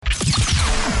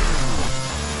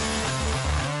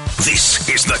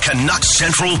This is the Canucks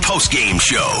Central postgame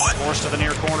show. Forced to the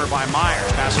near corner by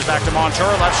Myers. Passes back to Montour.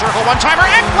 Left circle, one-timer.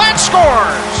 Ekblad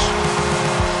scores!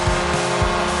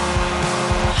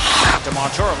 Back to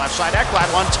Montour. Left side, Ekblad.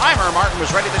 One-timer. Martin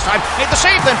was ready this time. Made the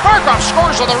save. Then Barkov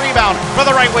scores on the rebound for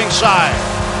the right wing side.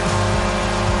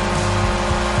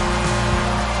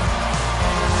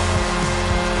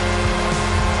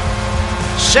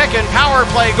 Second power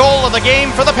play goal of the game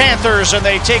for the Panthers, and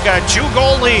they take a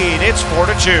 2-goal lead. It's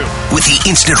 4-2. With the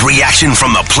instant reaction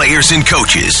from the players and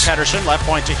coaches. Pettersson, left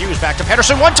point to Hughes, back to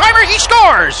Pettersson, one-timer, he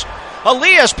scores!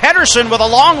 Elias Pettersson with a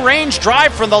long-range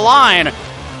drive from the line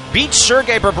beats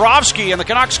Sergei Bobrovsky, and the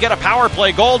Canucks get a power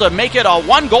play goal to make it a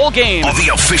 1-goal game. On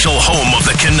the official home of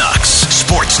the Canucks,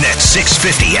 Sportsnet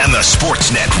 650 and the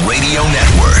Sportsnet Radio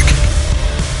Network.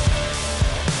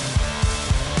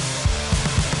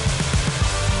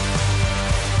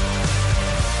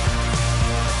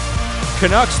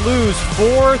 Canucks lose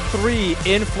 4-3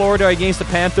 in Florida against the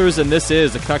Panthers, and this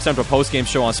is the Canucks Central postgame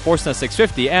show on Sportsnet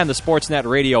 650 and the Sportsnet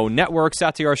Radio Network.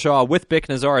 Satyar Shah with Bik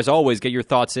Nazar. As always, get your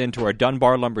thoughts into our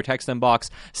Dunbar Lumber text inbox,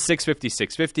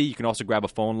 650-650. You can also grab a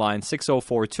phone line,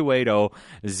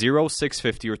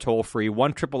 604-280-0650, or toll-free,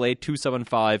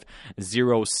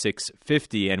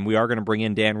 1-888-275-0650. And we are going to bring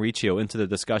in Dan Riccio into the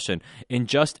discussion in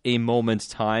just a moment's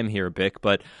time here, Bik.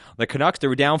 But the Canucks, they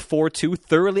were down 4-2,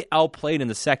 thoroughly outplayed in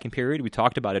the second period. We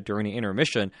talked about it during the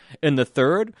intermission. In the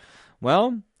third,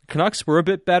 well, Canucks were a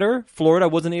bit better. Florida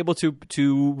wasn't able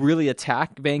to really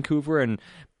attack Vancouver and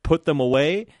put them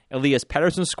away. Elias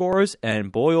Pettersson scores,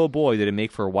 and boy, oh boy, did it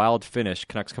make for a wild finish.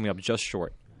 Canucks coming up just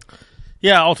short.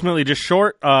 Yeah, ultimately just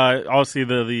short. Obviously,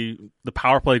 the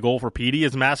power play goal for Petey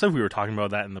is massive. We were talking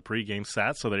about that in the pregame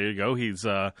stats, so there you go. He's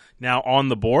now on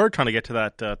the board, trying to get to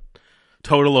that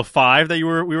total of 5 that we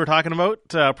were talking about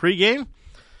pregame.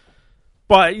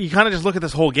 But you kind of just look at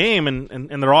this whole game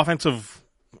and their offensive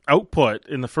output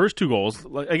in the first 2 goals.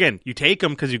 Again, you take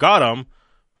them because you got them.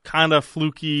 Kind of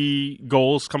fluky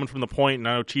goals coming from the point. And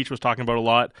I know Cheech was talking about a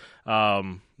lot.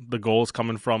 The goals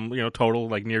coming from total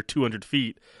like near 200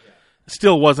 feet.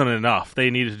 Still wasn't enough. They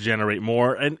needed to generate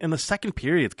more. And the second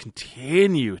period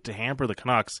continue to hamper the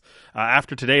Canucks.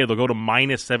 After today, they'll go to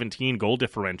minus 17 goal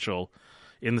differential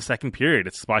in the second period.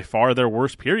 It's by far their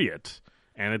worst period.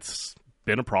 And it's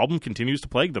been a problem, continues to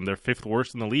plague them. They're 5th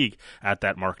worst in the league at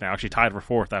that mark now, actually tied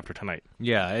for 4th after tonight.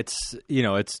 Yeah, it's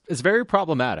very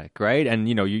problematic, right? And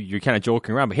you're kind of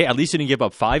joking around, but hey, at least you didn't give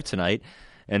up 5 tonight,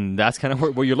 and that's kind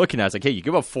of what you're looking at. It's like, hey, you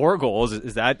give up 4 goals.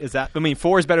 Is that? I mean,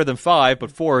 4 is better than 5,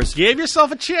 but 4 is. Gave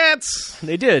yourself a chance.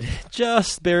 They did,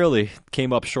 just barely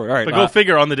came up short. All right, but go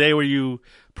figure. On the day where you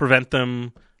prevent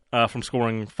them from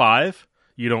scoring 5,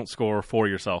 you don't score 4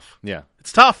 yourself. Yeah.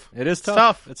 It's tough. It is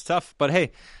tough. It's tough. But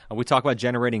hey, we talk about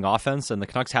generating offense, and the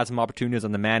Canucks had some opportunities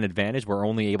on the man advantage. We're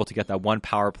only able to get that 1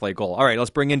 power play goal. All right, let's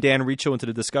bring in Dan Riccio into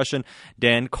the discussion.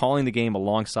 Dan calling the game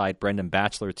alongside Brendan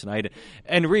Batchelor tonight.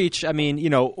 And Reach, I mean,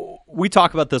 we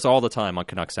talk about this all the time on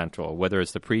Canucks Central, whether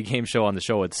it's the pregame show on the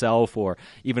show itself or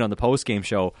even on the postgame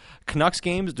show. Canucks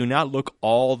games do not look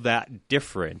all that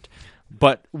different.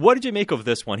 But what did you make of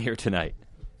this one here tonight?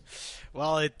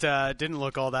 Well, it didn't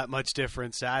look all that much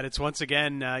different, Sad. It's once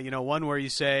again, one where you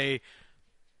say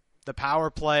the power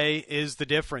play is the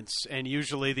difference, and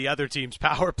usually the other team's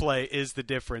power play is the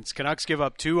difference. Canucks give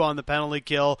up 2 on the penalty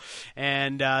kill,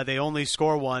 and they only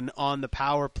score 1 on the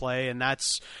power play, and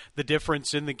that's the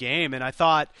difference in the game. And I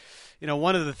thought,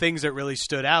 one of the things that really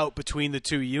stood out between the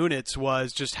 2 units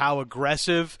was just how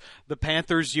aggressive the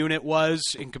Panthers unit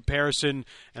was in comparison.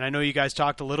 And I know you guys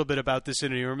talked a little bit about this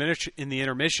in the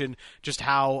intermission, just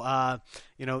how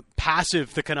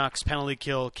passive the Canucks penalty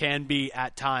kill can be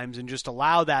at times, and just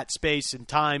allow that space and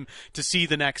time to see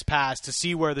the next pass, to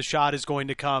see where the shot is going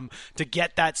to come, to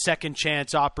get that second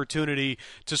chance opportunity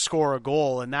to score a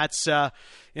goal. And that's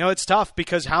it's tough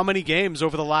because how many games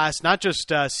over the last, not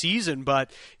just season, but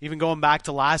even going back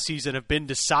to last season, have been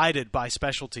decided by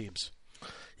special teams.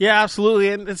 Yeah, absolutely.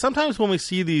 And sometimes when we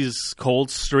see these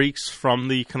cold streaks from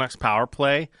the Canucks power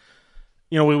play,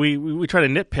 we try to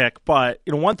nitpick, but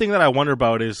one thing that I wonder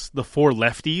about is the 4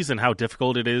 lefties and how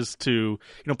difficult it is to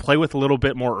play with a little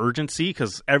bit more urgency,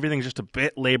 because everything's just a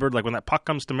bit labored. Like when that puck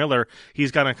comes to Miller,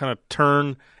 he's got to kind of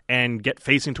turn and get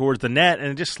facing towards the net, and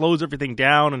it just slows everything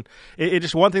down. And it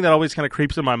just one thing that always kind of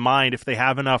creeps in my mind if they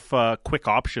have enough quick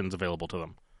options available to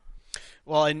them.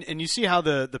 Well, and you see how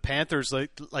the Panthers,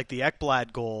 like the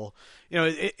Ekblad goal,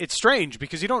 it's strange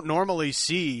because you don't normally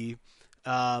see 2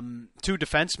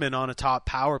 defensemen on a top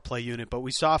power play unit, but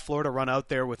we saw Florida run out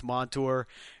there with Montour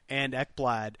and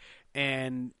Ekblad,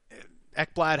 and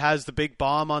Ekblad has the big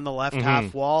bomb on the left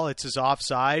half wall. It's his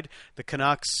offside. The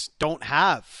Canucks don't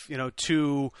have,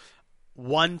 two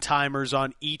one-timers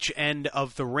on each end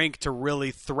of the rink to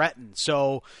really threaten.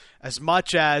 So as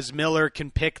much as Miller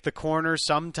can pick the corner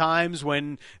sometimes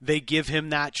when they give him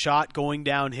that shot going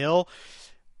downhill,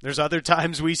 there's other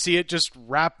times we see it just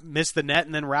miss the net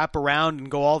and then wrap around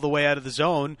and go all the way out of the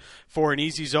zone for an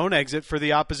easy zone exit for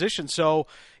the opposition. So,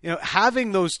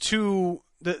 having those two,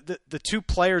 the two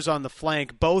players on the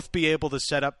flank both be able to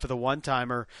set up for the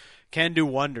one-timer can do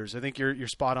wonders. I think you're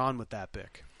spot on with that,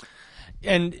 Bick.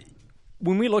 And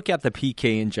when we look at the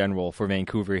PK in general for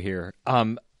Vancouver here,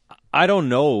 I don't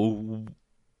know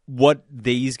what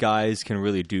these guys can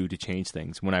really do to change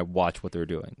things when I watch what they're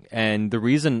doing. And the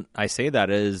reason I say that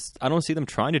is I don't see them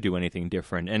trying to do anything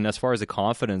different. And as far as the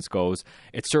confidence goes,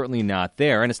 it's certainly not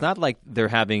there. And it's not like they're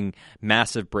having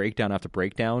massive breakdown after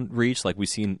breakdown reach like we've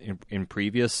seen in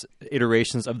previous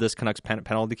iterations of this Canucks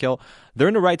penalty kill. They're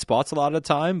in the right spots a lot of the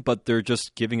time, but they're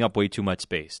just giving up way too much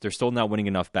space. They're still not winning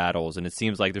enough battles, and it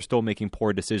seems like they're still making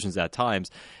poor decisions at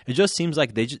times. It just seems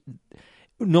like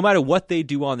no matter what they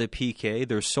do on the PK,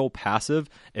 they're so passive,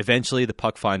 eventually the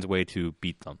puck finds a way to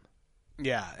beat them.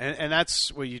 Yeah, and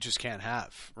that's what you just can't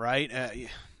have, right?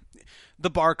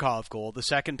 The Barkov goal, the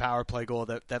second power play goal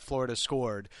that Florida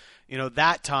scored,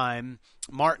 that time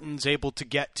Martin's able to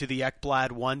get to the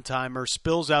Ekblad one-timer,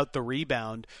 spills out the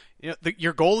rebound.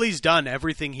 Your goalie's done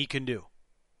everything he can do.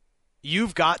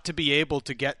 You've got to be able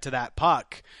to get to that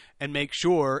puck and make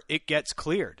sure it gets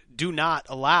cleared. Do not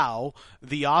allow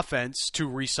the offense to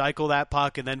recycle that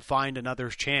puck and then find another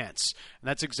chance. And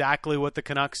that's exactly what the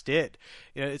Canucks did.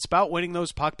 It's about winning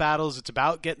those puck battles. It's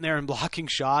about getting there and blocking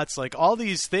shots. Like all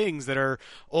these things that are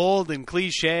old and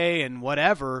cliche and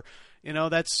whatever,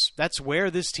 that's where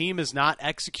this team is not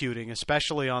executing,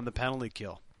 especially on the penalty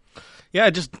kill. Yeah,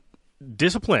 just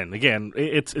discipline. Again,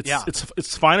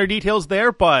 it's finer details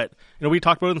there, but we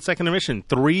talked about it in the second intermission,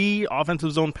 3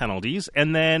 offensive zone penalties,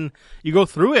 and then you go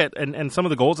through it, and some of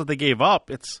the goals that they gave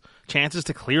up, it's chances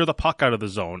to clear the puck out of the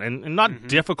zone, and not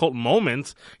difficult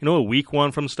moments. A weak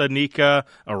one from Studnicka,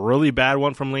 a really bad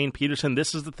one from Lane Peterson.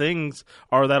 This is the things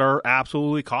that are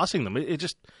absolutely costing them. It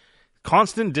just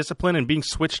constant discipline and being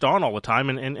switched on all the time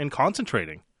and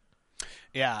concentrating.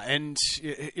 Yeah, and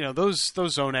those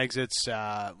zone exits.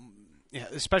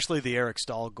 Especially the Eric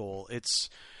Stahl goal. It's,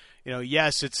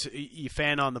 yes, it's you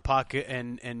fan on the puck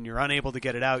and you're unable to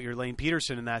get it out. You're Lane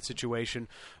Peterson in that situation.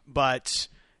 But,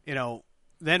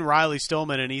 then Riley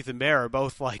Stillman and Ethan Bear are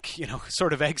both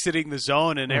sort of exiting the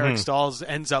zone, and Eric Stahl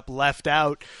ends up left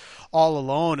out all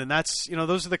alone. And that's,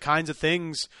 those are the kinds of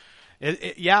things.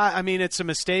 It's a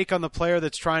mistake on the player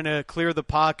that's trying to clear the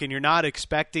puck and you're not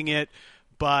expecting it,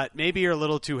 but maybe you're a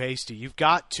little too hasty. You've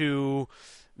got to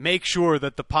make sure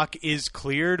that the puck is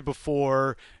cleared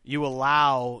before you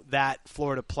allow that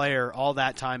Florida player all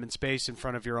that time and space in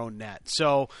front of your own net.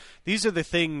 So these are the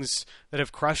things that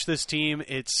have crushed this team.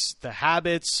 It's the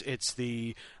habits, it's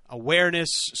the awareness,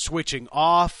 switching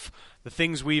off, the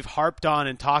things we've harped on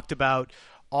and talked about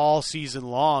all season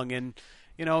long. And,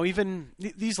 even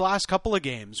these last couple of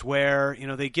games where,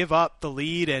 they give up the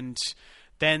lead and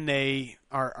then they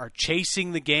are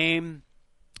chasing the game.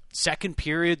 Second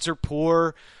periods are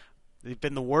poor. They've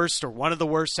been the worst or one of the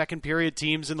worst second period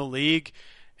teams in the league.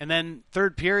 And then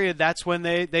third period, that's when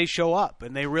they show up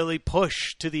and they really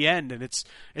push to the end. And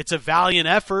it's a valiant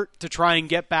effort to try and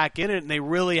get back in it. And they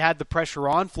really had the pressure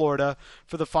on Florida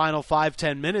for the final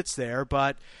 5-10 minutes there.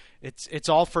 But it's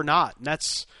all for naught. And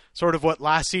that's sort of what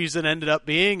last season ended up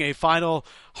being, a final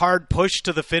hard push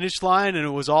to the finish line. And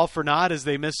it was all for naught as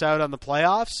they miss out on the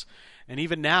playoffs. And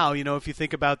even now, if you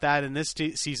think about that in this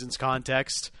season's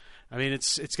context,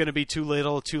 it's going to be too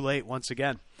little, too late once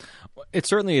again. It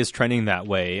certainly is trending that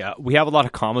way. We have a lot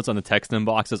of comments on the text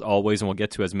inbox as always, and we'll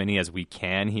get to as many as we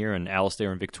can here. And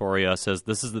Alistair in Victoria says,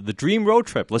 this is the dream road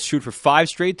trip. Let's shoot for 5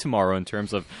 straight tomorrow in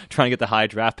terms of trying to get the high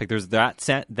draft pick. There's that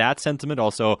sentiment.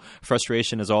 Also,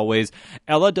 frustration as always.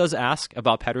 Ella does ask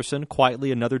about Pettersson.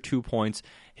 Quietly, another 2 points.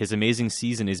 His amazing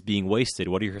season is being wasted.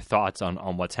 What are your thoughts on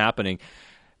what's happening?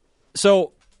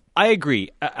 So I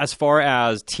agree. As far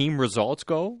as team results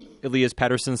go, Elias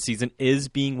Pettersson's season is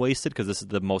being wasted because this is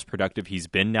the most productive he's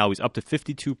been now. He's up to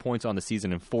 52 points on the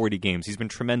season in 40 games. He's been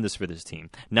tremendous for this team.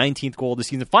 19th goal of the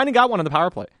season. Finally got one on the power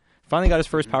play. Finally got his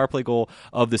first power play goal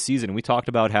of the season. We talked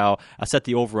about how I set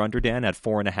the over-under, Dan, at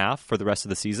 4.5 for the rest of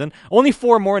the season. Only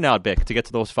 4 more now, Bick, to get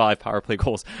to those 5 power play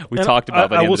goals we talked about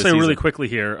by the end will of the say season. really quickly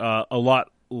here, a lot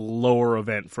lower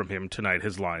event from him tonight,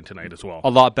 his line tonight as well. A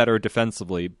lot better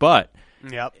defensively, but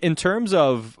Yep. in terms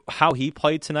of how he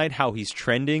played tonight, how he's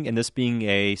trending, and this being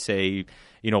a, say,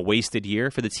 wasted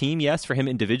year. For the team, yes. For him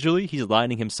individually, he's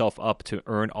lining himself up to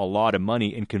earn a lot of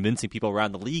money and convincing people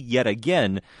around the league yet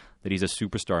again that he's a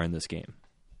superstar in this game.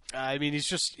 I mean,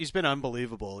 he's been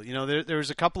unbelievable. There's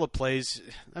a couple of plays.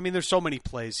 I mean, there's so many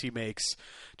plays he makes,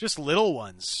 just little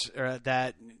ones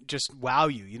that just wow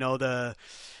you.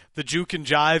 The juke and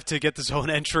jive to get the zone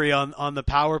entry on the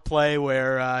power play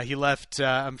where he left,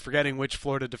 I'm forgetting which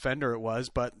Florida defender it was,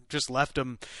 but just left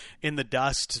him in the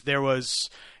dust. There was,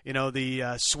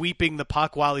 the sweeping the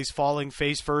puck while he's falling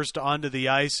face first onto the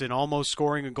ice and almost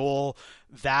scoring a goal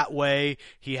that way.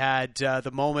 He had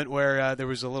the moment where there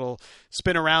was a little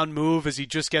spin around move as he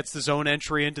just gets the zone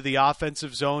entry into the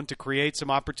offensive zone to create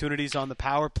some opportunities on the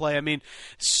power play. I mean,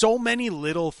 so many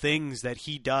little things that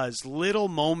he does, little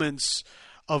moments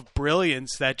of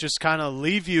brilliance that just kind of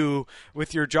leave you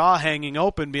with your jaw hanging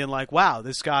open, being like, wow,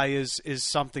 this guy is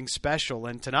something special.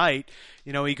 And tonight,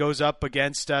 he goes up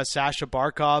against Sasha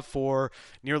Barkov for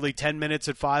nearly 10 minutes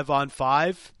at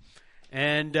 5-on-5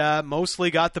 and mostly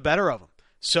got the better of him.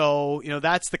 So,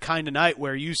 that's the kind of night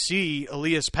where you see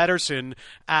Elias Pettersson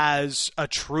as a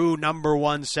true number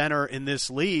one center in this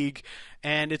league,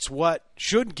 and it's what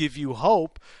should give you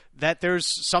hope that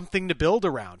there's something to build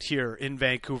around here in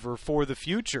Vancouver for the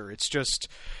future. It's just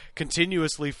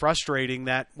continuously frustrating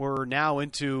that we're now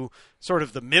into sort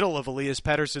of the middle of Elias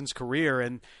Pettersson's career,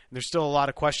 and there's still a lot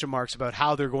of question marks about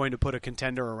how they're going to put a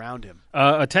contender around him.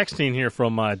 A texting here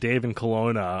from Dave in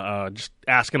Kelowna, just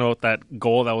asking about that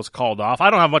goal that was called off.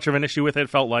 I don't have much of an issue with it. It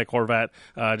felt like Horvat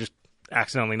just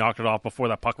accidentally knocked it off before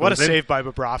that puck was in. What a save by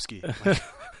Bobrovsky.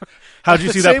 How'd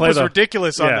you see that play, was though?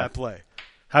 ridiculous on that play.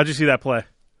 How'd you see that play?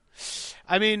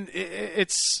 I mean,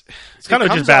 it's kind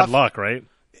of just bad luck, right?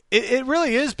 It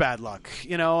really is bad luck.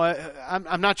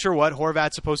 I'm not sure what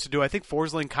Horvat's supposed to do. I think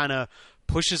Forsling kind of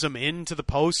pushes him into the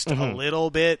post a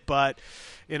little bit, but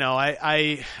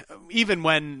I even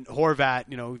when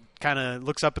Horvat kind of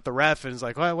looks up at the ref and is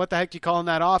like, well, what the heck are you calling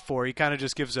that off for? He kind of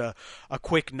just gives a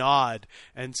quick nod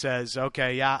and says,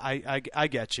 okay, yeah, I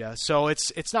get you. So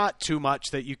it's not too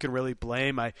much that you can really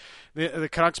blame. The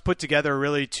Canucks put together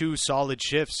really two solid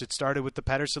shifts. It started with the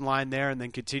Pettersson line there and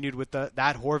then continued with that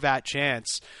Horvat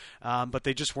chance, but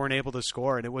they just weren't able to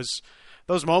score. And it was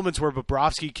those moments where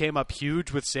Bobrovsky came up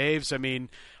huge with saves. I mean,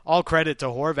 all credit to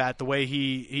Horvat, the way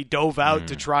he dove out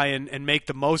to try and make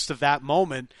the most of that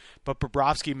moment, but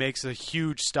Bobrovsky makes a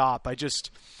huge stop.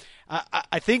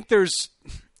 I think there's,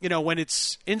 when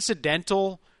it's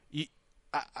incidental,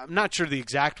 I'm not sure the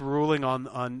exact ruling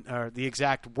on or the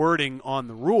exact wording on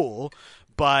the rule,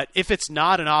 but if it's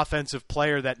not an offensive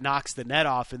player that knocks the net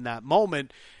off in that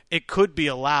moment, it could be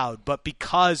allowed. But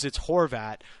because it's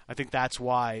Horvat, I think that's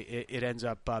why it ends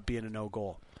up being a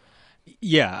no-goal.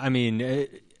 Yeah, I mean,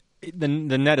 the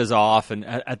net is off, and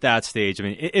at that stage, I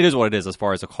mean, it is what it is as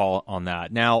far as a call on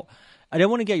that. Now, I did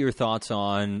want to get your thoughts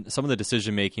on some of the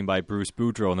decision-making by Bruce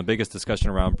Boudreau, and the biggest discussion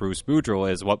around Bruce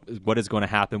Boudreau is what is going to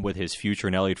happen with his future,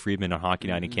 and Elliot Friedman on Hockey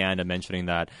Night in Canada mentioning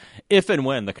that if and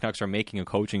when the Canucks are making a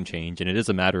coaching change, and it is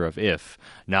a matter of if,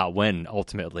 not when,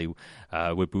 ultimately,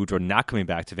 with Boudreau not coming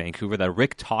back to Vancouver, that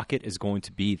Rick Tocchet is going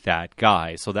to be that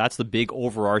guy. So that's the big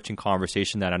overarching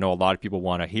conversation that I know a lot of people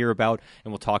want to hear about,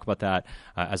 and we'll talk about that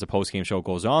as the post-game show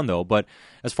goes on, though. But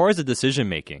as far as the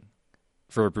decision-making,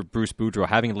 for Bruce Boudreau,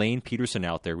 having Lane Peterson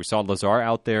out there. We saw Lazar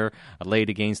out there late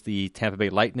against the Tampa Bay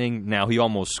Lightning. Now he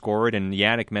almost scored, and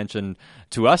Yannick mentioned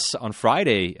to us on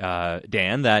Friday,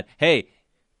 Dan, that, hey,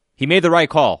 he made the right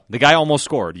call. The guy almost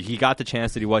scored. He got the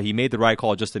chance that he made the right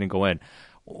call, just didn't go in.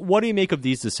 What do you make of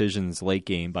these decisions late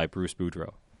game by Bruce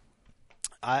Boudreau?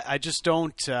 I just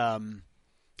don't...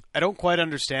 I don't quite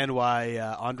understand why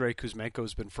Andrei Kuzmenko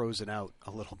has been frozen out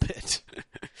a little bit.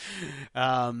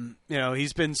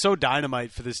 He's been so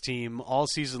dynamite for this team all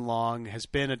season long, has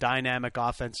been a dynamic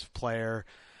offensive player.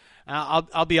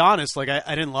 I'll be honest, I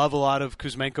didn't love a lot of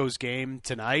Kuzmenko's game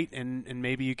tonight, and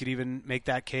maybe you could even make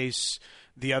that case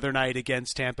the other night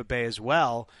against Tampa Bay as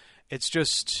well. It's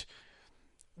just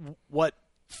what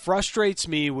frustrates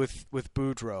me with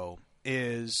Boudreau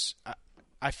is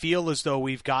I feel as though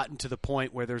we've gotten to the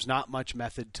point where there's not much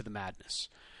method to the madness.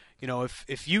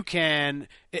 If you can,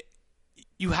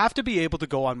 you have to be able to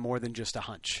go on more than just a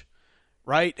hunch,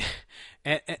 right?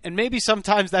 And maybe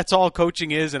sometimes that's all coaching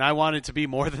is, and I want it to be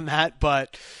more than that.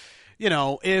 But,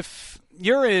 if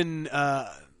you're in,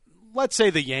 let's say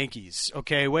the Yankees,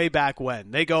 okay, way back when,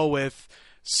 they go with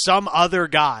some other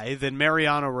guy than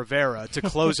Mariano Rivera to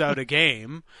close out a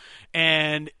game.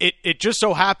 And it just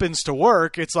so happens to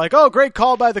work. It's like, oh, great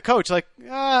call by the coach. Like,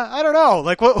 I don't know.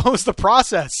 Like, what was the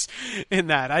process in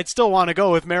that? I'd still want to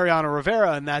go with Mariano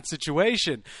Rivera in that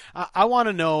situation. I want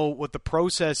to know what the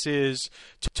process is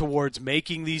towards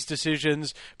making these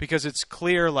decisions, because it's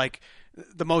clear, like,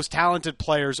 the most talented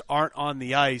players aren't on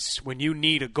the ice when you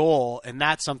need a goal, and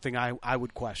that's something I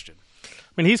would question.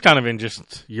 I mean, he's kind of in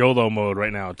just YOLO mode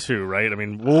right now, too, right? I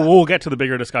mean, we'll get to the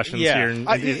bigger discussions here.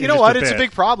 You know what? It's a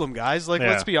big problem, guys. Like,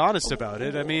 let's be honest about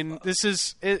it. I mean,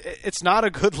 it's not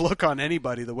a good look on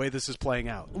anybody the way this is playing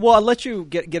out. Well, I'll let you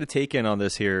get a take in on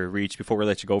this here, Reach, before we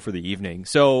let you go for the evening.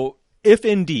 So, if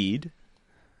indeed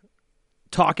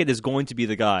Tocchet is going to be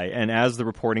the guy, and as the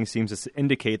reporting seems to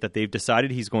indicate that they've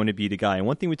decided he's going to be the guy, and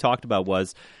one thing we talked about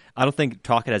was, I don't think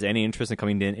Tocchet has any interest in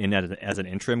coming in as an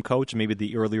interim coach. Maybe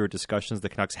the earlier discussions the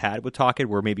Canucks had with Tocchet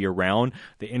were maybe around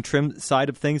the interim side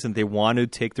of things, and they want to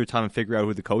take their time and figure out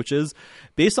who the coach is.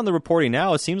 Based on the reporting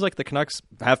now, it seems like the Canucks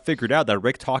have figured out that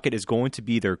Rick Tocchet is going to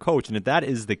be their coach, and if that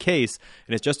is the case,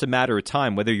 and it's just a matter of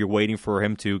time, whether you're waiting for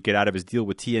him to get out of his deal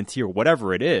with TNT or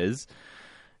whatever it is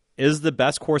the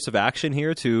best course of action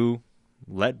here to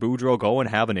let Boudreau go and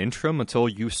have an interim until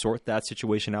you sort that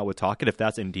situation out with Tocchet, if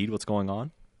that's indeed what's going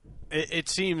on? It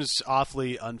seems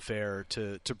awfully unfair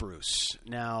to Bruce.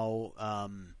 Now,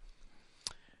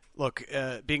 look,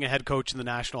 being a head coach in the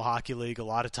National Hockey League, a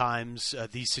lot of times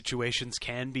these situations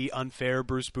can be unfair.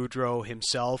 Bruce Boudreau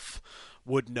himself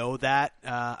would know that.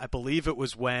 I believe it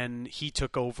was when he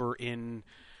took over in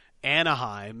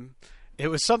Anaheim. It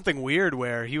was something weird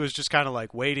where he was just kind of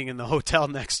like waiting in the hotel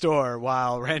next door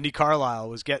while Randy Carlyle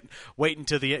was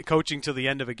coaching to the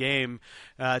end of a game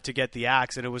to get the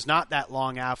axe, and it was not that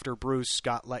long after Bruce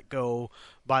got let go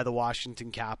by the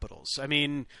Washington Capitals. I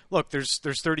mean, look, there's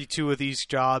 32 of these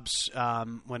jobs.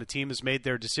 When a team has made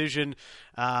their decision,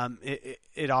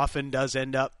 it often does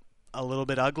end up a little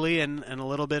bit ugly and a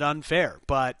little bit unfair,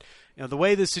 but the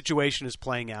way this situation is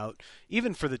playing out,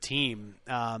 even for the team,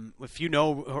 if you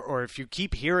know or if you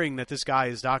keep hearing that this guy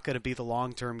is not going to be the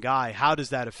long-term guy, how does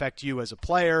that affect you as a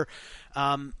player?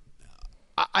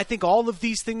 I think all of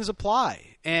these things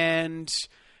apply. And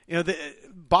the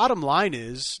bottom line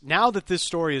is, now that this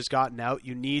story has gotten out,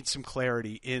 you need some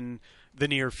clarity in the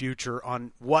near future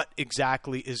on what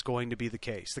exactly is going to be the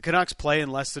case. The Canucks play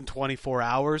in less than 24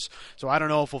 hours, so I don't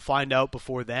know if we'll find out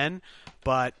before then,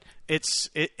 but it's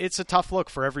a tough look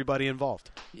for everybody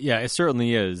involved. Yeah, it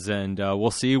certainly is, and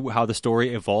we'll see how the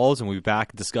story evolves, and we'll be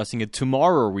back discussing it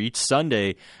tomorrow, each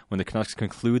Sunday, when the Canucks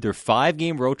conclude their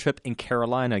 5-game road trip in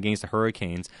Carolina against the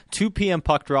Hurricanes. 2 p.m.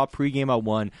 puck drop, pregame at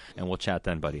 1, and we'll chat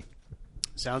then, buddy.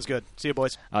 Sounds good. See you,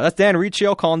 boys. That's Dan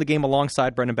Riccio calling the game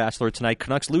alongside Brendan Batchelor tonight.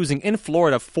 Canucks losing in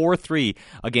Florida 4-3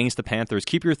 against the Panthers.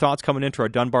 Keep your thoughts coming into our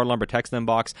Dunbar Lumber text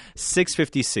inbox,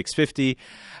 650-650.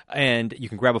 And you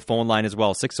can grab a phone line as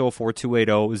well,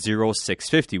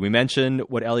 604-280-0650. We mentioned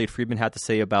what Elliot Friedman had to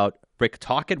say about Rick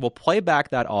Tocchet. We'll play back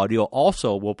that audio.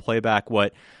 Also, we'll play back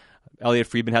what Elliot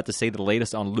Friedman had to say the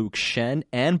latest on Luke Schenn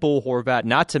and Bo Horvat,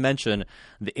 not to mention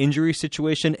the injury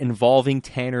situation involving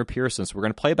Tanner Pearson. So we're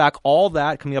going to play back all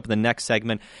that coming up in the next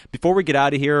segment. Before we get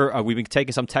out of here, we've been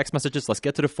taking some text messages. Let's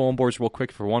get to the phone boards real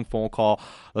quick for one phone call.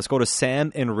 Let's go to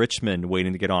Sam in Richmond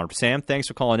waiting to get on. Sam, thanks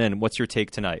for calling in. What's your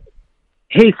take tonight?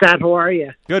 Hey, Sat, how are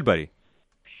you? Good, buddy.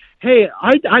 Hey,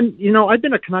 I've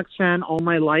been a Canucks fan all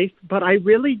my life, but I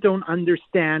really don't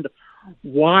understand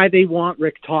why they want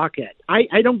Rick Tocchet.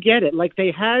 I don't get it. Like, they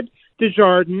had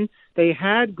Desjardins, they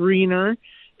had Greener,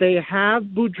 they have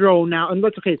Boudreau now, and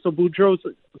that's okay, so Boudreau's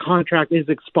contract is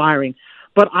expiring.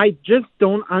 But I just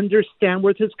don't understand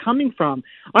where this is coming from.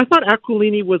 I thought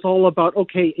Aquilini was all about,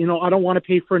 okay, I don't want to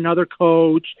pay for another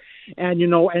coach, and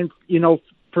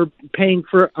for paying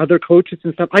for other coaches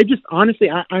and stuff. I just, honestly,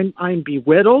 I'm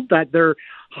bewildered that they're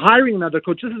hiring another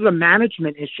coach. This is a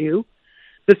management issue.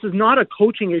 This is not a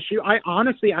coaching issue. I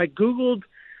Googled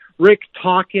Rick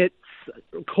Tocchet's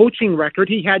coaching record.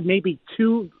 He had maybe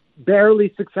 2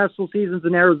 barely successful seasons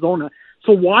in Arizona.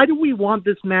 So why do we want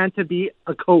this man to be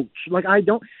a coach? Like,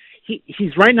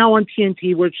 he's right now on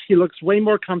TNT, which he looks way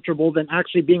more comfortable than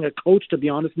actually being a coach, to be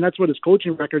honest, and that's what his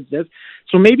coaching record says.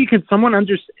 So maybe can someone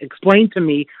explain to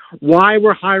me why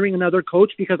we're hiring another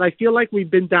coach? Because I feel like we've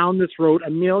been down this road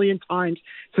a million times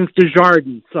since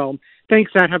Desjardins. So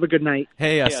thanks, Pat. Have a good night.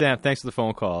 Hey, Sam, thanks for the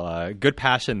phone call. Good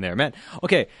passion there, man.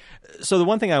 Okay, so the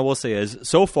one thing I will say is,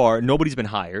 so far, nobody's been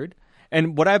hired.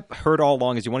 And what I've heard all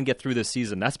along is you want to get through this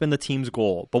season. That's been the team's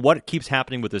goal. But what keeps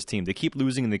happening with this team? They keep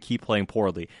losing and they keep playing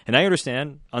poorly. And I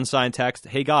understand, unsigned text,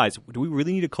 hey guys, do we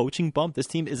really need a coaching bump? This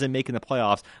team isn't making the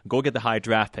playoffs. Go get the high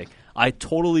draft pick. I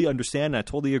totally understand and I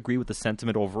totally agree with the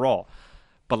sentiment overall.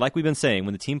 But like we've been saying,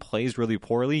 when the team plays really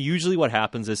poorly, usually what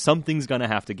happens is something's going to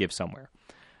have to give somewhere.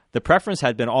 The preference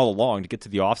had been all along to get to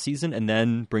the offseason and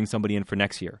then bring somebody in for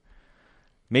next year.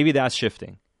 Maybe that's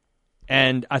shifting.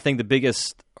 And I think the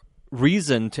biggest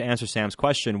reason to answer Sam's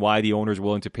question why the owner is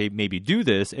willing to maybe do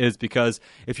this is because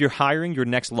if you're hiring your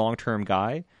next long-term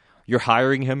guy, you're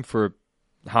hiring him for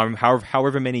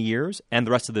however many years and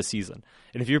the rest of the season.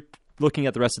 And if you're looking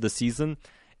at the rest of the season,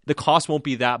 the cost won't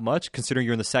be that much considering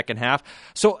you're in the second half.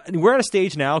 So we're at a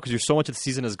stage now because so much of the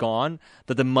season is gone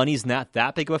that the money's not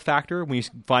that big of a factor when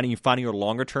you're finding your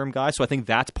longer-term guy. So I think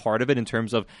that's part of it in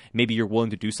terms of maybe you're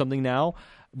willing to do something now.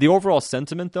 The overall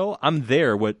sentiment, though, I'm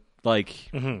there with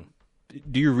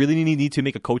do you really need to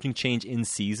make a coaching change in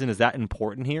season? Is that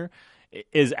important here?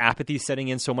 Is apathy setting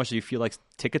in so much that you feel like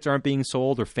tickets aren't being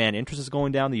sold or fan interest is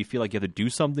going down that you feel like you have to do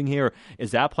something here?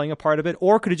 Is that playing a part of it?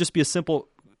 Or could it just be a simple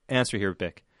answer here,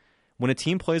 Vic? When a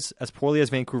team plays as poorly as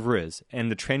Vancouver is and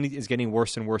the trend is getting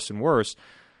worse and worse and worse,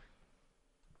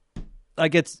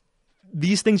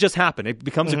 these things just happen. It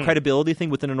becomes a credibility thing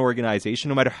within an organization,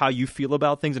 no matter how you feel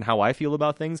about things and how I feel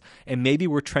about things, and maybe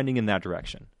we're trending in that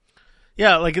direction.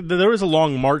 Yeah, there was a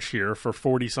long march here for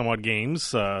 40-some-odd games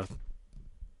to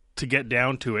get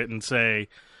down to it and say,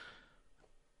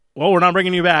 well, we're not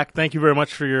bringing you back. Thank you very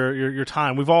much for your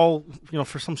time. We've all,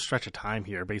 for some stretch of time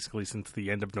here, basically since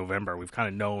the end of November, we've kind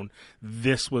of known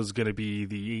this was going to be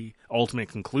the ultimate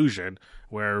conclusion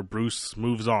where Bruce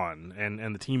moves on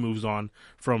and the team moves on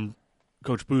from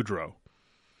Coach Boudreau.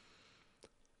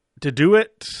 To do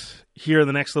it here in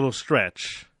the next little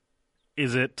stretch,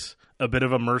 is it a bit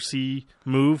of a mercy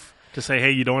move to say,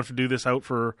 hey, you don't have to do this out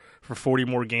for 40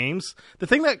 more games? The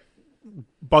thing that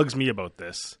bugs me about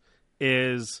this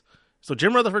is, so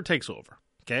Jim Rutherford takes over,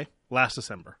 okay, last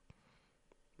December.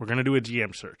 We're going to do a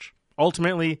GM search.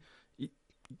 Ultimately,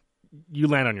 you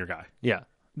land on your guy. Yeah,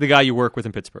 the guy you work with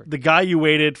in Pittsburgh. The guy you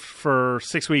waited for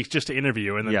 6 weeks just to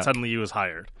interview, and then suddenly he was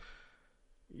hired.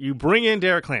 You bring in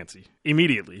Derek Clancy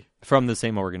immediately. From the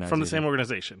same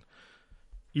organization.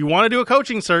 You want to do a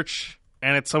coaching search,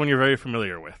 and it's someone you're very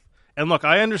familiar with. And look,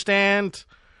 I understand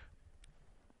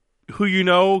who you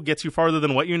know gets you farther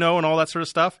than what you know and all that sort of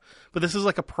stuff, but this is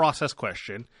like a process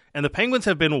question. And the Penguins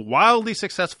have been wildly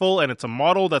successful, and it's a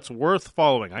model that's worth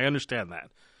following. I understand that.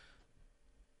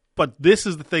 But this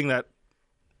is the thing that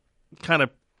kind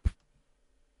of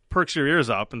perks your ears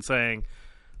up and saying,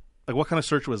 like, what kind of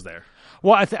search was there?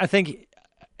 Well, I think...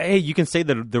 Hey, you can say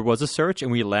that there was a search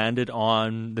and we landed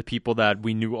on the people that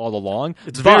we knew all along.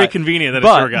 It's very convenient that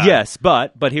it's your guy. Yes,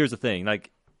 but here's the thing. Like,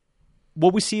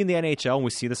 what we see in the NHL, and we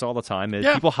see this all the time, is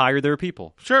people hire their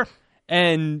people. Sure.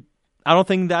 And I don't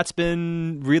think that's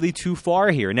been really too far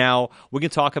here. Now, we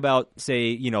can talk about,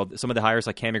 say, some of the hires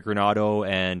like Cammy Granato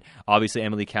and obviously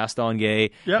Emily Castonguay,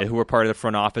 who are part of the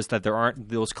front office that there aren't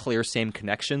those clear same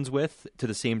connections with to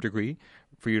the same degree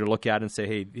for you to look at and say,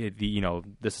 hey,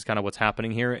 this is kind of what's happening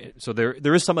here. So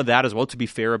there is some of that as well, to be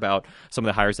fair about some of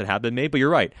the hires that have been made. But you're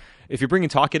right. If you're bringing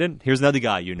Tocchet in, here's another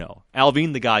guy you know.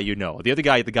 Alvin, the guy you know. The other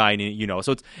guy, the guy you know.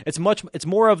 So it's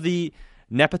more of the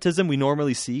nepotism we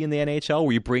normally see in the NHL,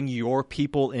 where you bring your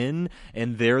people in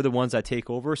and they're the ones that take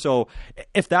over. So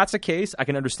if that's the case, I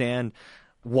can understand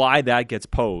why that gets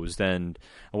posed, and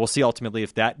we'll see ultimately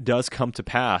if that does come to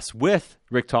pass with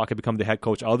Rick Tocchet become the head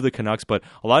coach of the Canucks. But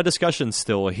a lot of discussion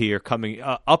still here coming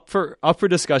up for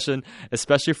discussion,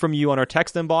 especially from you on our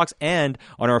text inbox and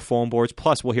on our phone boards.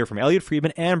 Plus, we'll hear from Elliot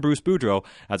Friedman and Bruce Boudreau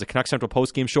as the Canucks Central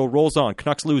postgame show rolls on.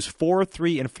 Canucks lose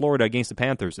 4-3 in Florida against the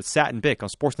Panthers. It's Sat and Bick on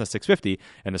Sportsnet 650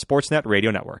 and the Sportsnet Radio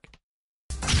Network.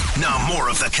 Now more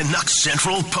of the Canucks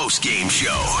Central postgame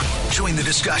show. Join the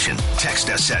discussion. Text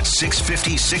us at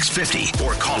 650-650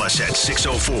 or call us at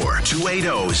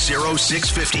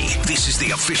 604-280-0650. This is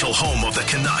the official home of the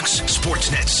Canucks,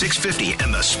 Sportsnet 650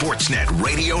 and the Sportsnet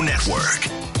Radio Network.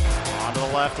 On to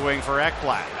the left wing for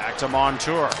Ekblad. Back to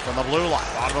Montour from the blue line.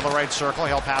 Bottom of the right circle.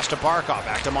 He'll pass to Barkov.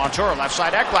 Back to Montour. Left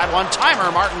side Ekblad.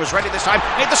 One-timer. Martin was ready this time.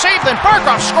 Made the save. Then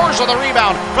Barkov scores on the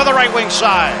rebound for the right wing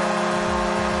side.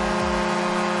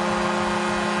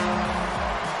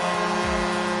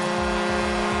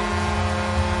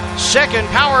 Second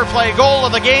power play goal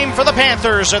of the game for the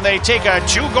Panthers, and they take a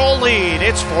 2-goal lead.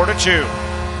 It's 4-2.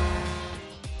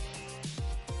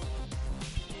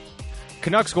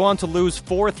 Canucks go on to lose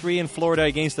 4-3 in Florida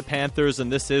against the Panthers,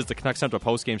 and this is the Canucks Central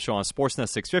postgame show on Sportsnet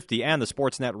 650 and the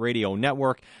Sportsnet Radio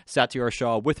Network. Satyar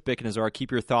Shah with Bick and Azar.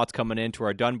 Keep your thoughts coming into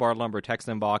our Dunbar Lumber text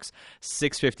inbox,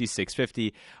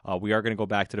 650-650. We are going to go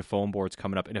back to the phone boards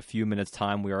coming up in a few minutes'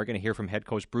 time. We are going to hear from head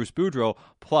coach Bruce Boudreau,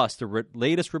 plus the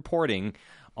latest reporting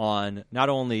on not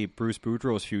only Bruce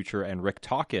Boudreau's future and Rick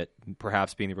Tocchet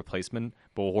perhaps being the replacement,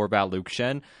 but what about Luke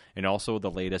Shen, and also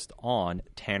the latest on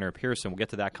Tanner Pearson. We'll get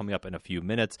to that coming up in a few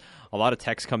minutes. A lot of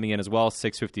text coming in as well,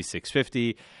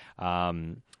 650-650.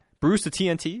 Bruce to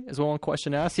TNT is one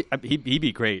question asked. He'd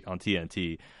be great on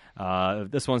TNT.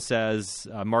 This one says,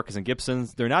 Marcus and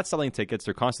Gibson's, they're not selling tickets.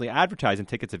 They're constantly advertising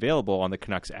tickets available on the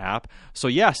Canucks app. So,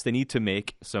 yes, they need to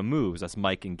make some moves. That's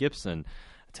Mike and Gibson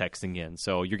texting in.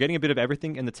 So you're getting a bit of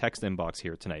everything in the text inbox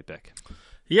here tonight, Bick.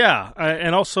 Yeah,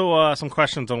 and also some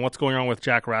questions on what's going on with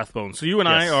Jack Rathbone. So you and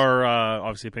I are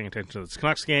obviously paying attention to this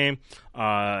Canucks game.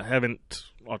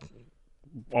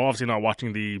 Obviously not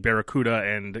watching the Barracuda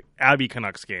and Abbey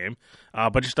Canucks game,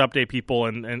 but just to update people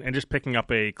and just picking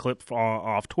up a clip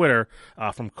off Twitter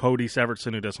from Cody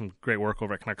Severson, who does some great work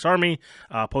over at Canucks Army,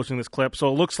 posting this clip. So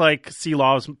it looks like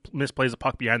Seelovs misplays a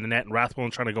puck behind the net, and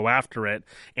Rathbone's trying to go after it,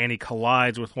 and he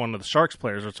collides with one of the Sharks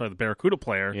players, or sorry, the Barracuda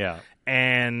player. Yeah.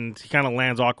 And he kind of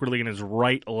lands awkwardly, and his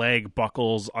right leg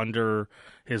buckles under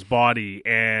his body,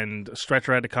 and a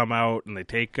stretcher had to come out, and they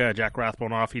take Jack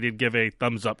Rathbone off. He did give a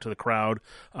thumbs up to the crowd.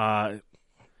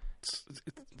 It's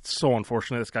so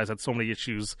unfortunate. This guy's had so many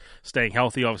issues staying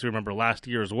healthy. Obviously, remember last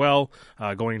year as well,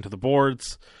 going into the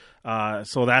boards.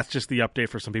 So that's just the update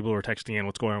for some people who are texting in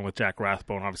what's going on with Jack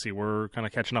Rathbone. Obviously, we're kind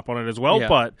of catching up on it as well,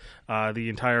 but the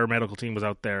entire medical team was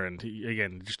out there, and he,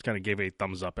 again, just kind of gave a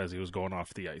thumbs up as he was going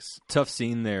off the ice. Tough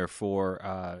scene there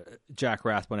for Jack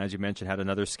Rathbone, as you mentioned, had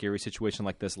another scary situation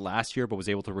like this last year, but was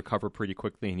able to recover pretty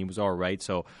quickly, and he was all right.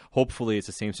 So hopefully it's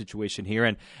the same situation here.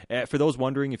 And for those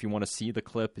wondering, if you want to see the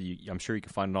clip, I'm sure you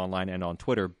can find it online and on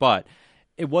Twitter, but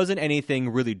it wasn't anything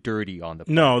really dirty on the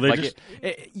play. No,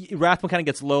 Rathbone kind of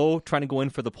gets low, trying to go in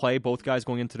for the play, both guys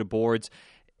going into the boards.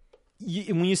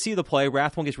 When you see the play,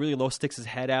 Rathbone gets really low, sticks his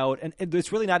head out, and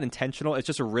it's really not intentional. It's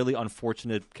just a really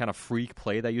unfortunate kind of freak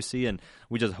play that you see, and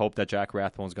we just hope that Jack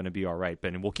Rathbone's going to be all right.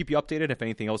 And we'll keep you updated if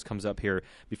anything else comes up here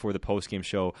before the postgame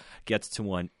show gets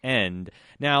to an end.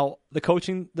 Now, the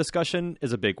coaching discussion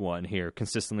is a big one here,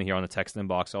 consistently here on the text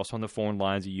inbox, also on the phone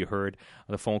lines. You heard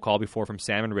the phone call before from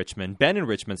Sam in Richmond. Ben in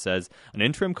Richmond says, an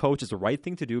interim coach is the right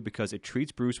thing to do because it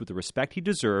treats Bruce with the respect he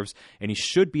deserves, and he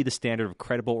should be the standard of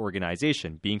credible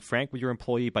organization. Being frank with your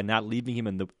employee by not leaving him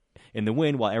in the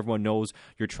wind while everyone knows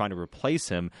you're trying to replace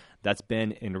him. That's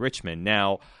Ben in Richmond.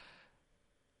 Now,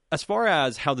 as far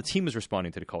as how the team is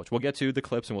responding to the coach, we'll get to the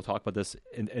clips and we'll talk about this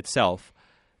in itself.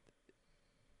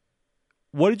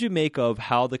 What did you make of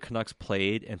how the Canucks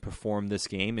played and performed this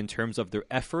game in terms of their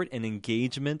effort and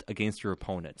engagement against your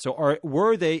opponent? So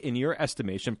were they, in your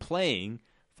estimation, playing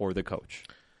for the coach?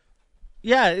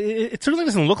 Yeah, it certainly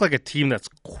doesn't look like a team that's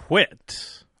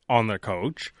quit on their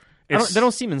coach. They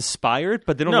don't seem inspired,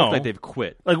 but they don't look like they've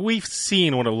quit. Like, we've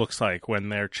seen what it looks like when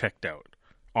they're checked out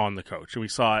on the coach. And we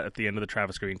saw it at the end of the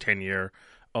Travis Green tenure.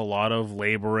 A lot of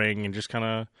laboring and just kind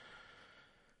of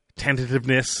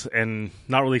tentativeness and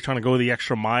not really trying to go the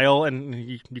extra mile. And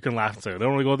you can laugh and say, they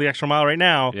don't really go the extra mile right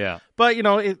now. Yeah. But,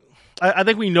 I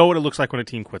think we know what it looks like when a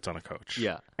team quits on a coach.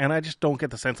 Yeah. And I just don't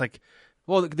get the sense like...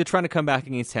 Well, they're trying to come back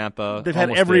against Tampa. They've had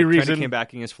every reason. Came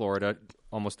back against Florida.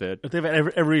 Almost did. They've had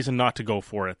every reason not to go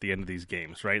for it at the end of these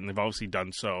games, right? And they've obviously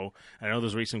done so. I know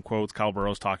there's recent quotes Kyle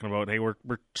Burrow's talking about, hey, we're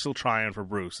still trying for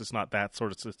Bruce. It's not that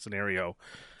sort of scenario.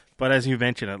 But as you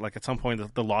mentioned, like at some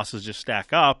point the losses just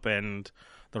stack up and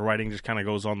the writing just kind of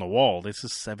goes on the wall. This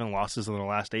is 7 losses in the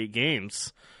last 8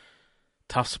 games.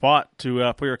 Tough spot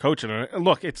to put your coach in.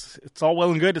 Look, it's all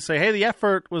well and good to say, hey, the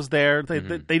effort was there.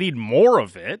 They need more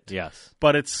of it. Yes.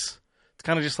 But it's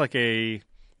kind of just like a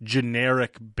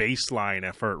generic baseline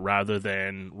effort rather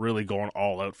than really going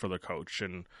all out for the coach.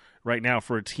 And right now,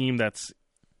 for a team that's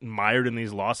mired in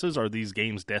these losses, are these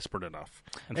games desperate enough?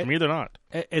 And for me, they're not.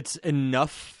 It's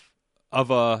enough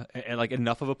of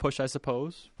a push, I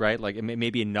suppose, right? Like it may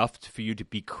be enough for you to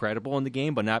be credible in the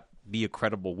game, but not be a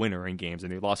credible winner in games.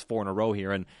 And they lost 4 in a row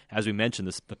here. And as we mentioned,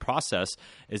 the process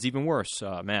is even worse.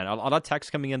 Man, a lot of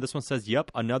text coming in. This one says,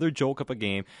 yep, another joke of a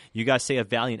game. You guys say a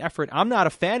valiant effort. I'm not a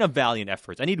fan of valiant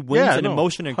efforts. I need wins and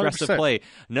emotion and aggressive 100%. play,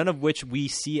 none of which we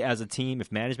see as a team. If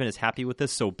management is happy with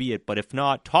this, so be it. But if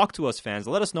not, talk to us, fans.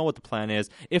 Let us know what the plan is.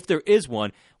 If there is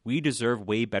one, we deserve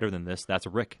way better than this. That's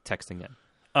Rick texting in.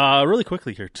 Really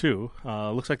quickly here, too.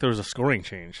 Looks like there was a scoring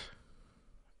change.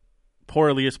 Poor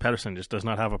Elias Pettersson just does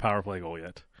not have a power play goal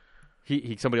yet.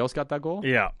 Somebody else got that goal?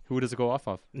 Yeah. Who does it go off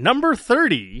of? Number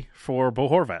 30 for Bo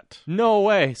Horvat. No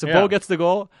way. So Bo gets the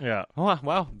goal? Yeah. Oh,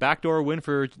 wow. Backdoor win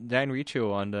for Dan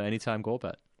Riccio on the anytime goal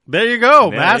bet. There you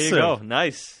go. Yeah, Massive. There you go.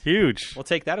 Nice. Huge. We'll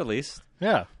take that at least.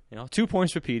 Yeah. 2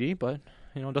 points for Petey, but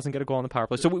doesn't get a goal on the power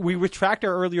play. So we retract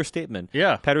our earlier statement.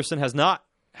 Yeah. Pettersson has not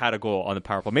had a goal on the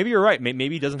power play. Maybe you're right. Maybe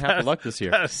he doesn't have the luck this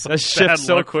year. That shifts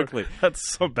so quickly. That's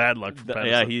so bad luck for Pettersson.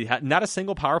 Yeah, he had not a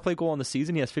single power play goal on the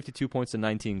season. He has 52 points and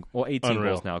 18 Unreal.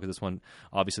 goals now, because this one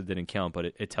obviously didn't count, but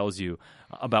it tells you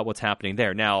about what's happening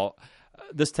there. Now,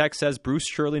 this text says Bruce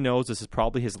surely knows this is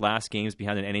probably his last games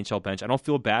behind an NHL bench. I don't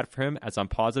feel bad for him, as I'm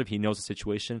positive he knows the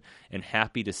situation and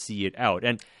happy to see it out.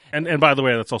 And by the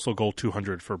way, that's also goal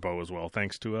 200 for Bo as well.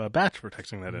 Thanks to Batch for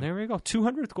texting that in. There we go.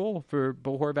 200th goal for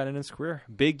Bo Horvat in his career.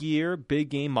 Big year, big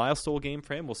game, milestone game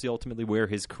for him. We'll see ultimately where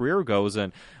his career goes,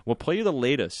 and we'll play you the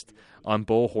latest on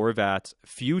Bo Horvat's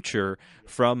future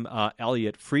from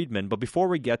Elliot Friedman. But before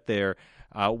we get there,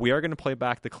 we are going to play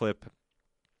back the clip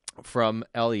from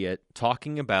Elliot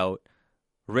talking about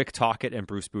Rick Tocchet and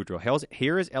Bruce Boudreau.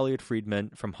 Here is Elliot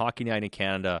Friedman from Hockey Night in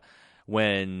Canada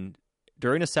during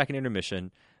the second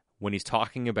intermission, when he's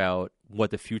talking about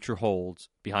what the future holds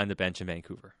behind the bench in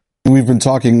Vancouver. We've been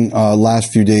talking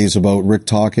last few days about Rick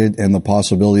Tocchet and the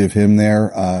possibility of him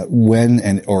there. When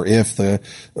and if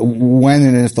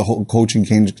the whole coaching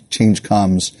change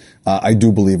comes, I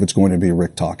do believe it's going to be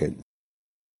Rick Tocchet.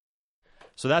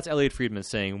 So that's Elliot Friedman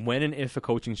saying, when and if a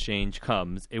coaching change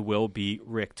comes, it will be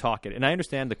Rick Tocchet. And I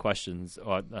understand the questions.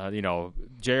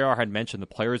 JR had mentioned the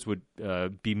players would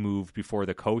be moved before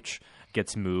the coach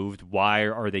gets moved. Why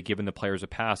are they giving the players a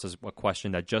pass is a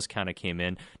question that just kind of came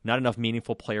in. Not enough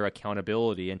meaningful player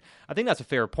accountability. And I think that's a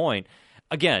fair point.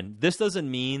 Again, this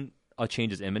doesn't mean a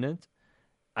change is imminent.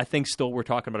 I think still we're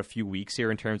talking about a few weeks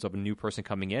here in terms of a new person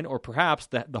coming in, or perhaps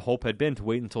the hope had been to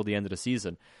wait until the end of the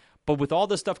season. But with all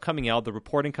this stuff coming out, the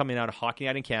reporting coming out of Hockey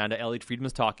Night in Canada, Elliot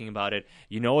Friedman's talking about it,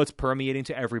 it's permeating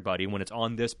to everybody when it's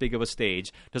on this big of a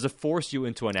stage. Does it force you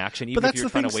into an action, even if you're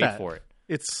trying to wait for it?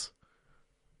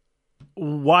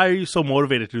 Why are you so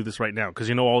motivated to do this right now? Because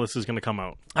all this is going to come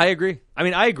out. I agree. I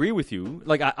mean, I agree with you.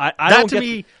 Like I that don't to get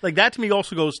me, like that to me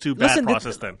also goes to bad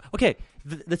process. Then okay,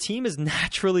 the team is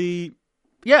naturally.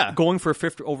 Going for a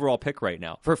 5th overall pick right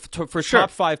now. For sure. Top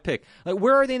 5 pick. Like,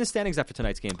 where are they in the standings after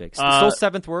tonight's game, Big? Still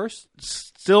 7th worst?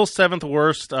 Still 7th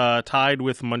worst, tied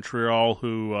with Montreal,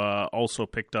 who also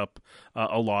picked up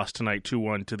a loss tonight,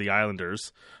 2-1 to the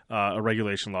Islanders, a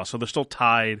regulation loss. So they're still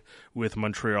tied with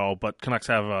Montreal, but Canucks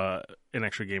have an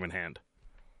extra game in hand.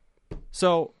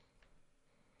 So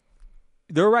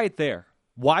they're right there.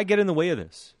 Why get in the way of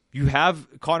this? You have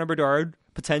Connor Bedard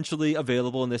potentially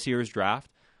available in this year's draft.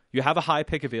 You have a high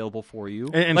pick available for you.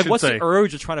 And what's the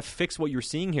urge of trying to fix what you're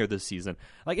seeing here this season?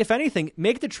 Like, if anything,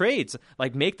 make the trades.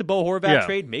 Like, make the Bo Horvat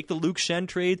trade, make the Luke Schenn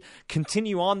trade,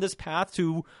 continue on this path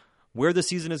to where the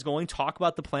season is going, talk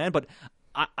about the plan. But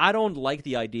I don't like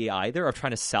the idea either of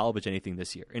trying to salvage anything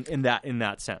this year in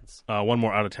that sense. One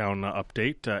more out-of-town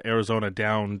update. Arizona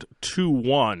downed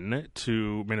 2-1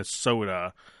 to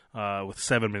Minnesota with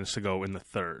 7 minutes to go in the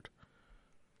third.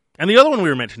 And the other one we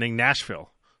were mentioning,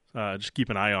 Nashville. Just keep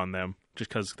an eye on them, just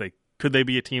because could they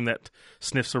be a team that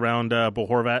sniffs around Bo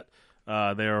Horvat?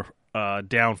 They're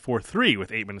down 4-3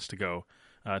 with 8 minutes to go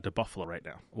to Buffalo right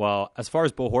now. Well, as far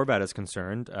as Bo Horvat is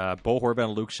concerned, Bo Horvat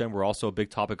and Luke Schenn were also a big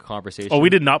topic of conversation. Oh, we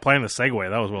did not plan the segue.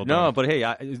 That was well done. No, but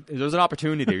hey, there's an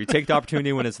opportunity there. You take the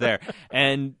opportunity when it's there.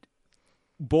 And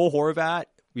Bo Horvat,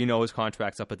 his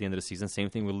contract's up at the end of the season. Same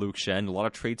thing with Luke Schenn. A lot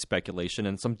of trade speculation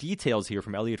and some details here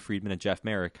from Elliot Friedman and Jeff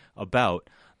Merrick about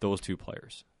those two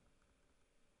players.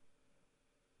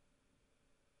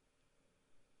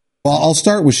 Well, I'll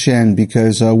start with Schenn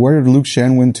because where did Luke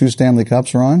Schenn win 2 Stanley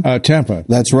Cups, Ron? Tampa.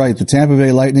 That's right. The Tampa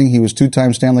Bay Lightning. He was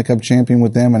 2-time Stanley Cup champion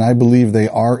with them, and I believe they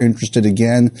are interested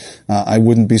again. I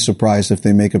wouldn't be surprised if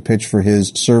they make a pitch for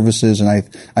his services, and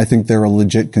I think they're a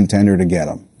legit contender to get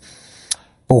him.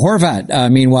 Bo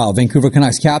Horvat, meanwhile, Vancouver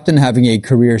Canucks captain, having a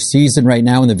career season right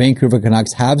now, and the Vancouver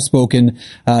Canucks have spoken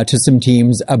to some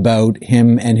teams about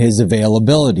him and his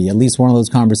availability. At least one of those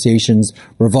conversations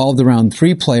revolved around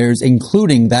 3 players,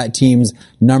 including that team's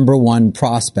number 1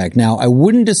 prospect. Now, I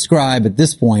wouldn't describe at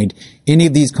this point any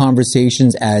of these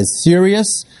conversations as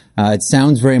serious. It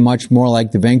sounds very much more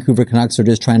like the Vancouver Canucks are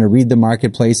just trying to read the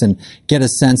marketplace and get a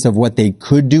sense of what they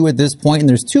could do at this point. And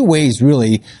there's two ways,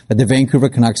 really, that the Vancouver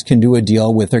Canucks can do a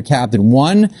deal with their captain.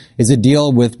 One is a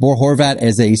deal with Bo Horvat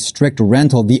as a strict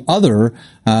rental. The other,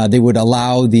 they would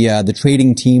allow the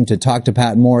trading team to talk to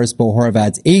Pat Morris, Bo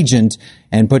Horvat's agent,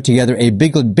 and put together a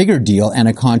bigger deal and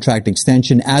a contract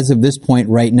extension. As of this point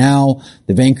right now,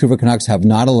 the Vancouver Canucks have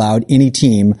not allowed any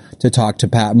team to talk to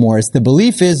Pat Morris. The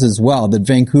belief is as well that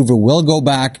Vancouver will go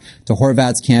back to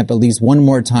Horvat's camp at least one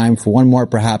more time for one more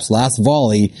perhaps last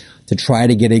volley to try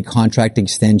to get a contract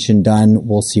extension done.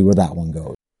 We'll see where that one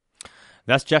goes.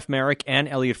 That's Jeff Marek and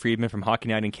Elliot Friedman from Hockey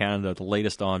Night in Canada, the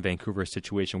latest on Vancouver's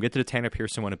situation. We'll get to the Tanner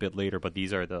Pearson one a bit later, but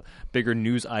these are the bigger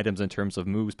news items in terms of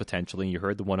moves potentially. You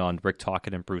heard the one on Rick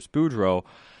Tocchet and Bruce Boudreau.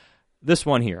 This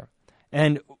one here.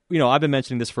 And, I've been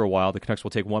mentioning this for a while. The Canucks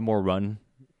will take one more run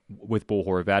with Bo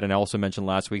Horvat, and I also mentioned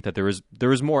last week that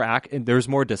there's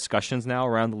more discussions now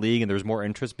around the league, and there's more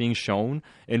interest being shown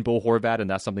in Bo Horvat, and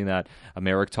that's something that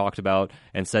Marek talked about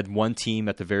and said one team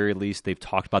at the very least they've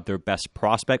talked about their best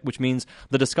prospect, which means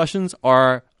the discussions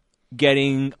are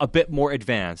getting a bit more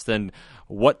advanced. And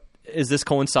what is this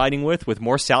coinciding with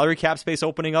more salary cap space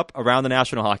opening up around the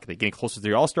National Hockey League, getting closer to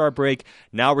the All-Star break?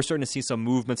 Now we're starting to see some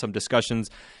movement, some discussions,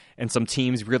 and some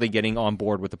teams really getting on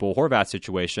board with the Bo Horvat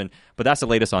situation. But that's the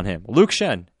latest on him. Luke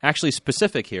Schenn, actually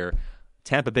specific here,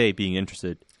 Tampa Bay being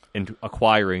interested in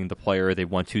acquiring the player they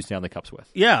won 2 Stanley Cups with.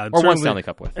 Yeah. Or 1 Stanley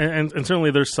Cup with. And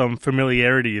certainly there's some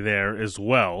familiarity there as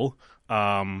well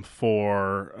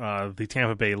for the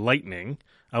Tampa Bay Lightning.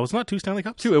 Was it not 2 Stanley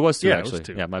Cups? 2, it was 2, yeah, actually. It was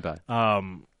 2. Yeah, my bad.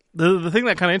 The thing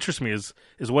that kind of interests me is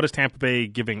what is Tampa Bay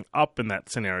giving up in that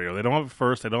scenario? They don't have a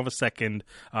first. They don't have a second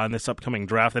in this upcoming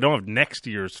draft. They don't have next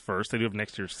year's first. They do have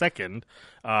next year's second.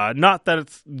 Not that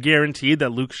it's guaranteed that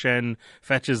Luke Schenn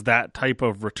fetches that type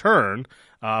of return,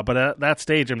 but at that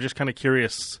stage, I'm just kind of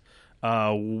curious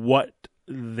what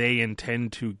they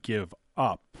intend to give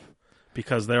up,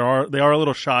 because they are a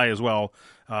little shy as well.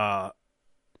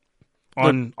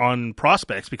 On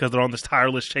prospects, because they're on this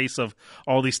tireless chase of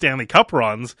all these Stanley Cup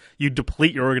runs. You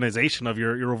deplete your organization of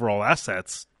your overall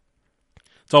assets.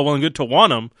 It's all well and good to want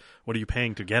them. What are you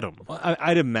paying to get them? Well,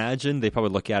 I'd imagine they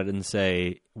probably look at it and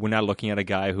say, we're not looking at a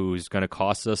guy who's going to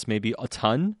cost us maybe a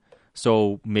ton.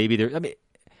 So maybe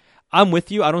I'm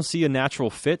with you. I don't see a natural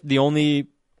fit. The only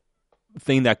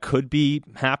thing that could be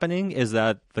happening is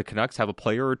that the Canucks have a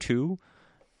player or two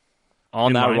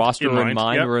on that roster in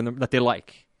mind yep. or that they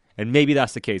like. And maybe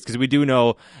that's the case, because we do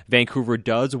know Vancouver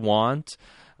does want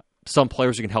some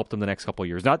players who can help them the next couple of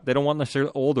years. They don't want necessarily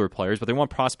older players, but they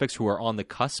want prospects who are on the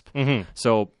cusp. Mm-hmm.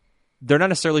 So they're not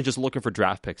necessarily just looking for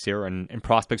draft picks here and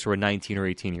prospects who are 19 or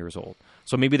 18 years old.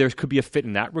 So maybe there could be a fit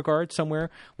in that regard somewhere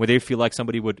where they feel like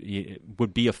somebody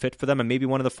would be a fit for them, and maybe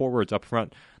one of the forwards up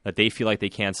front that they feel like they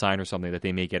can't sign or something that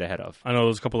they may get ahead of. I know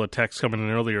there's a couple of texts coming in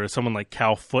earlier. Someone like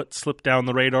Cal Foote slipped down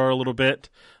the radar a little bit.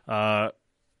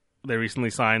 They recently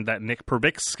signed that Nick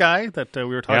Perbix guy that we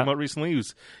were talking about recently.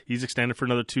 He's extended for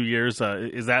another 2 years.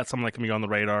 Is that something that can be on the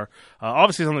radar?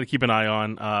 Obviously something to keep an eye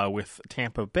on with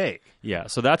Tampa Bay. Yeah,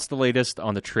 so that's the latest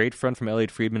on the trade front from Elliot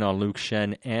Friedman on Luke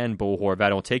Schenn and Bo Horvat.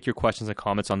 We'll take your questions and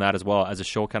comments on that as well as the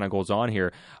show kind of goes on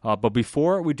here. But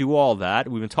before we do all that,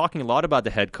 we've been talking a lot about the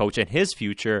head coach and his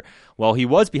future. Well, he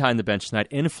was behind the bench tonight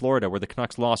in Florida, where the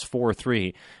Canucks lost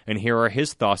 4-3. And here are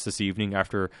his thoughts this evening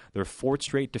after their 4th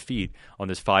straight defeat on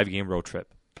this 5-game road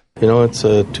trip. It's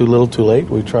too little too late.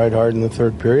 We tried hard in the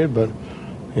third period, but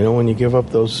when you give up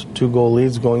those 2-goal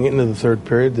leads going into the third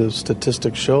period, the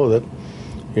statistics show that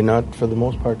you're not, for the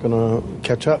most part, going to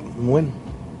catch up and win.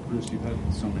 Bruce, you've had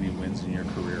so many wins in your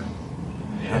career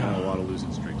and a lot of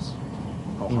losing streaks.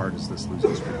 How hard is this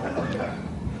losing streak?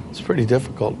 It's pretty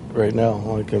difficult right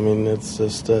now. It's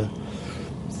just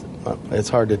it's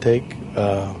hard to take.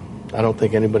 I don't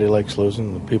think anybody likes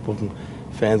losing. The people,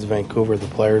 fans of Vancouver, the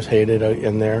players hate it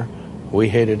in there. We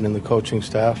hate it in the coaching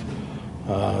staff.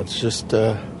 It's just,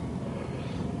 the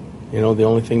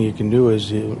only thing you can do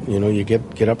is you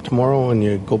get up tomorrow and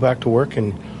you go back to work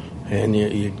and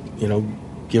you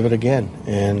give it again.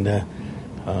 And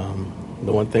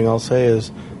the one thing I'll say is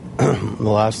the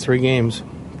last 3 games,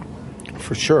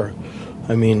 for sure.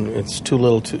 It's too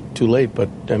little, too late. But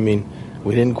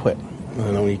we didn't quit.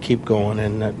 We keep going,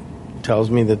 and that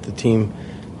tells me that the team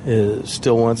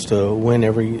still wants to win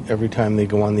every time they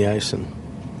go on the ice, and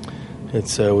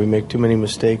it's we make too many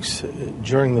mistakes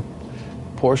during the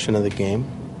portion of the game,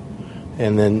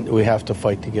 and then we have to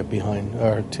fight to get behind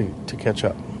or to catch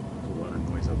up. There's a lot of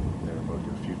noise out there about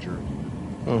your future.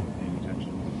 Paying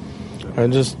attention. I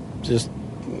just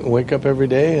wake up every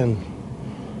day and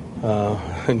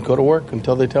go to work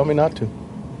until they tell me not to.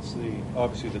 It's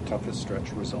obviously the toughest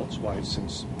stretch results-wise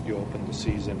since you opened the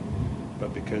season,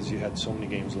 but because you had so many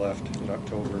games left in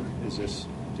October, does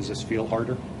this feel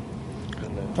harder?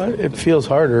 It feels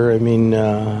harder. I mean,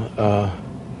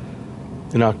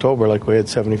 in October, like we had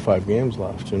 75 games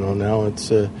left. Now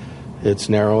it's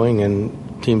narrowing,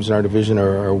 and teams in our division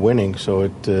are winning, so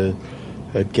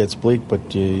it gets bleak.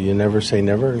 But you never say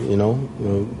never.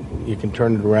 You can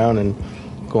turn it around and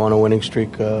go on a winning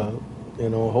streak.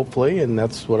 Hopefully, and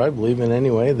that's what I believe in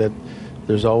anyway. That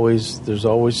there's always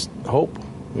hope.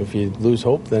 If you lose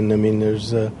hope, then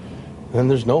there's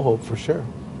no hope for sure.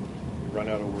 Run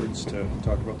out of words to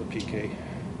talk about the PK.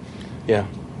 Yeah,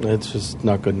 it's just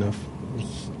not good enough.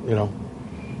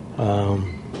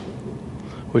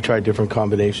 We try different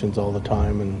combinations all the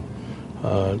time, and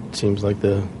it seems like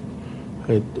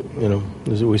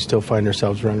we still find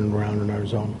ourselves running around in our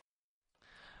zone.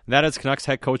 That is Canucks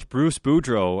head coach Bruce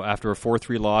Boudreau after a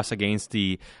 4-3 loss against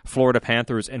the Florida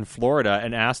Panthers in Florida,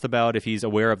 and asked about if he's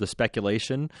aware of the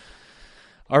speculation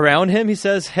around him. He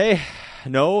says, hey,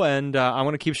 no, and I'm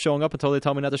going to keep showing up until they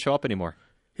tell me not to show up anymore.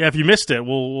 Yeah, if you missed it,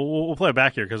 we'll play it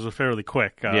back here because it's fairly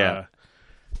quick. Yeah.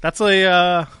 That's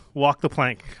a walk the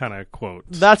plank kind of quote.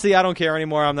 That's the I don't care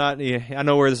anymore. I'm not. I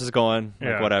know where this is going.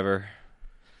 Yeah. Whatever.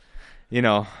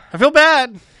 I feel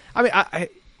bad. I mean,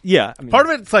 yeah. I mean, part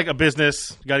of it's like a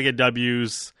business. You got to get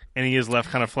W's, and he is left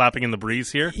kind of flapping in the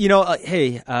breeze here.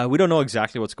 Hey, we don't know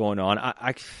exactly what's going on.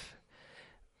 I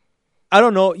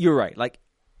don't know. You're right. Like,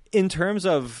 in terms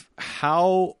of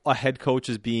how a head coach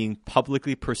is being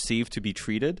publicly perceived to be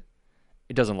treated,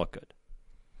 it doesn't look good.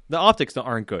 The optics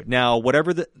aren't good. Now,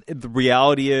 whatever the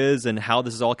reality is and how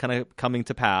this is all kind of coming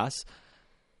to pass,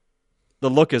 the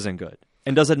look isn't good.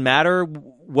 And does it matter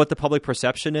what the public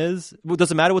perception is?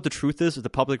 Does it matter what the truth is? If the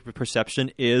public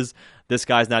perception is this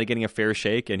guy's not getting a fair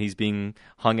shake and he's being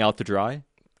hung out to dry?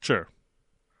 Sure.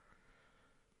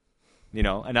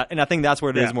 And I think that's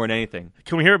where it is more than anything.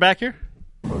 Can we hear it back here?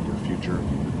 About your future,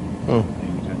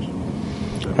 paying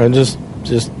attention. I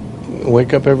just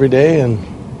wake up every day and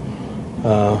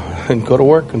go to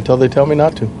work until they tell me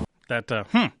not to. That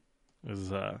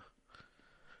is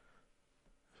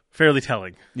fairly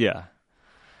telling. Yeah.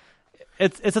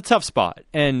 It's a tough spot,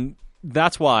 and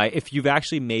that's why if you've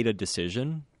actually made a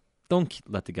decision, don't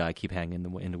let the guy keep hanging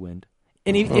in the wind.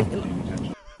 And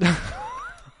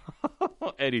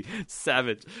Eddie,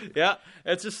 savage. Yeah,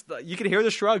 it's just you can hear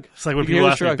the shrug. It's like when people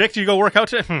ask me, Vic, do you go work out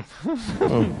today?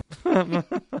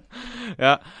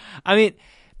 Yeah, I mean,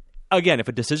 again, if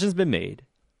a decision's been made,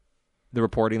 the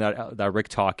reporting that Rick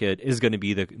Tocchet is going to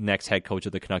be the next head coach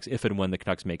of the Canucks if and when the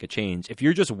Canucks make a change. If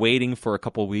you're just waiting for a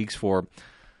couple of weeks for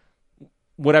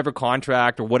whatever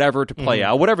contract or whatever to play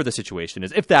out, whatever the situation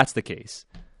is, if that's the case,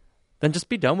 then just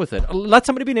be done with it. Let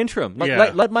somebody be an interim.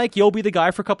 Let Mike Yeo be the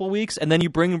guy for a couple of weeks, and then you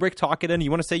bring Rick Tocchet in.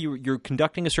 You want to say you're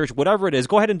conducting a search, whatever it is,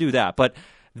 go ahead and do that. But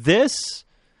this,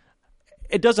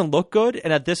 it doesn't look good,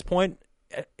 and at this point,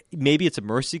 maybe it's a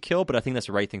mercy kill, but I think that's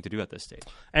the right thing to do at this stage.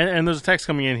 And there's a text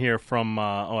coming in here from,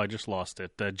 I just lost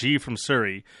it, G from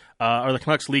Surrey. Are the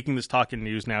Canucks leaking this Tocchet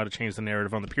news now to change the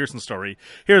narrative on the Pearson story?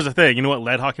 Here's the thing. You know what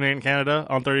led Hockey Night in Canada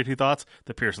on 32 Thoughts?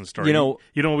 The Pearson story. You know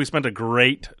what we spent a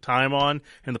great time on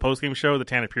in the postgame show? The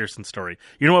Tanner Pearson story.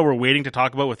 You know what we're waiting to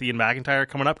talk about with Ian McIntyre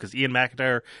coming up? Because Ian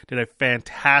McIntyre did a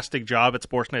fantastic job at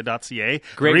Sportsnet.ca.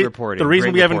 Great reporting. The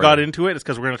reason we haven't got into it is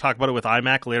because we're going to talk about it with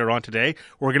IMAC later on today.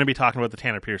 We're going to be talking about the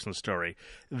Tanner Pearson story.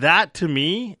 That, to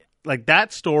me,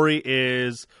 that story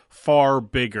is far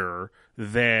bigger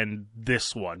than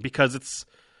this one because it's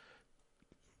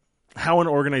how an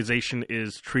organization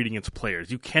is treating its players.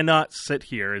 You cannot sit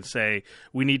here and say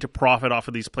we need to profit off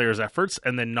of these players' efforts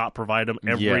and then not provide them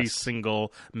every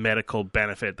single medical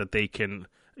benefit that they can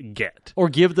get. Or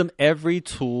give them every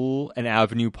tool and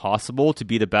avenue possible to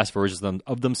be the best versions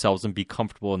of themselves and be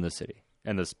comfortable in this city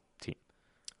and this team.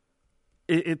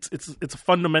 It's a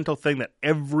fundamental thing that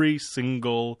every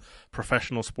single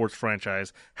professional sports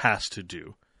franchise has to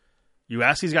do. You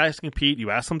ask these guys to compete.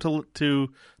 You ask them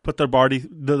to put their bodies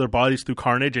through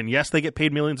carnage. And yes, they get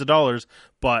paid millions of dollars,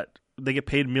 but they get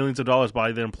paid millions of dollars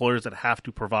by the employers that have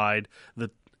to provide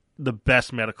the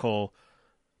best medical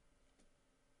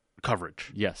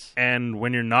coverage. Yes. And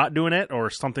when you're not doing it or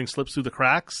something slips through the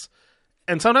cracks,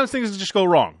 and sometimes things just go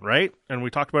wrong, right? And we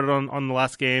talked about it on the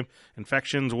last game,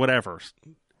 infections, whatever.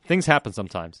 Things happen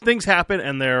sometimes. Things happen,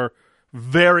 and they're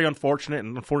very unfortunate,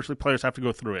 and unfortunately players have to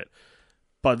go through it.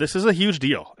 But this is a huge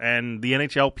deal, and the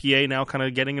NHLPA now kind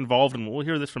of getting involved, and we'll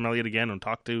hear this from Elliot again and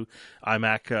talk to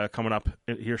IMAC coming up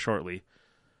here shortly.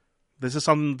 this is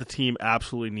something the team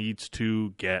absolutely needs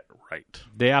to get right.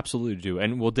 They absolutely do.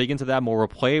 And we'll dig into that more. We'll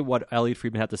play what Elliot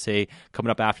Friedman had to say coming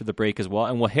up after the break as well.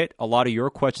 And we'll hit a lot of your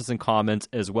questions and comments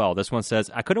as well. This one says,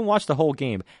 I couldn't watch the whole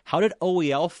game. How did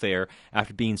OEL fare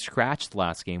after being scratched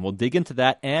last game? We'll dig into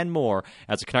that and more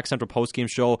as the Canucks Central postgame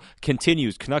show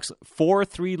continues. Canucks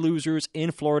 4-3 losers in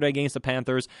Florida against the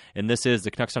Panthers. And this is the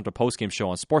Canucks Central postgame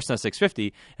show on Sportsnet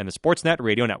 650 and the Sportsnet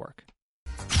Radio Network.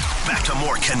 Back to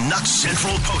more Canucks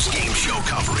Central postgame show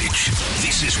coverage.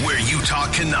 This is where you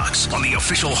talk Canucks on the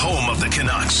official home of the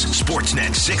Canucks,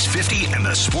 Sportsnet 650 and the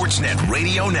Sportsnet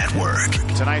Radio Network.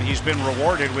 Tonight he's been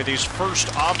rewarded with his first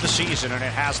of the season, and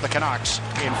it has the Canucks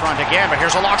in front again. But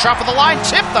here's a long shot for the line.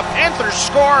 Tip. The Panthers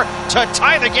score to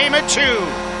tie the game at 2.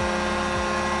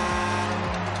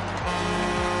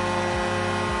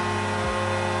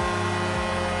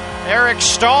 Eric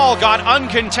Stahl got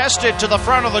uncontested to the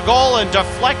front of the goal and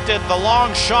deflected the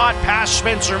long shot past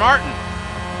Spencer Martin.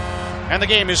 And the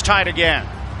game is tied again.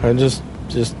 I just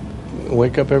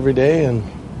wake up every day and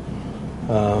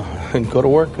go to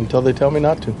work until they tell me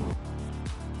not to.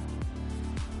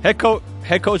 Head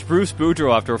coach Bruce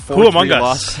Boudreau after a 4-3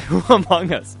 loss. Who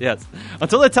among us? Yes.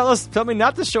 Until they tell me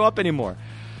not to show up anymore.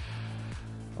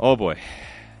 Oh boy.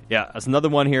 Yeah, that's another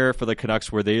one here for the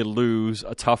Canucks where they lose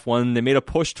a tough one. They made a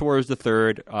push towards the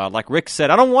third. Like Rick said,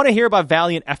 I don't want to hear about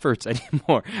valiant efforts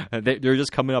anymore. They're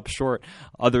just coming up short.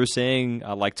 Others saying,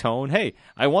 like Tone, hey,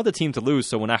 I want the team to lose,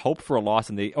 so when I hope for a loss,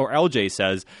 or LJ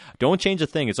says, don't change a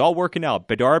thing. It's all working out.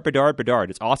 Bedard.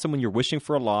 It's awesome when you're wishing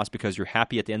for a loss because you're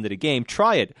happy at the end of the game.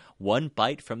 Try it. One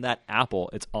bite from that apple.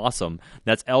 It's awesome.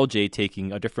 That's LJ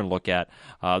taking a different look at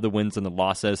the wins and the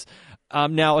losses.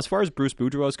 Now, as far as Bruce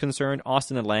Boudreau is concerned,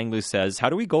 Austin and Langley says, how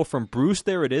do we go from Bruce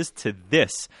there it is to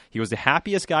this? He was the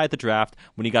happiest guy at the draft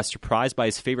when he got surprised by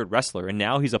his favorite wrestler, and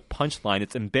now he's a punchline.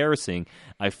 It's embarrassing.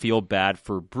 I feel bad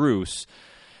for Bruce.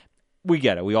 We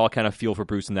get it. We all kind of feel for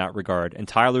Bruce in that regard. And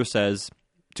Tyler says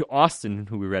to Austin,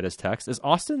 who we read his text, is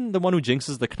Austin the one who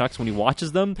jinxes the Canucks when he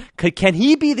watches them? Can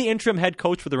he be the interim head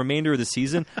coach for the remainder of the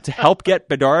season to help get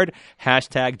Bedard?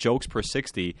 Hashtag jokes per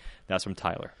 60. That's from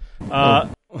Tyler.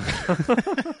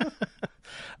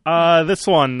 This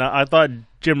one, I thought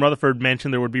Jim Rutherford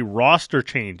mentioned there would be roster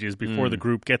changes before the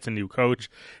group gets a new coach.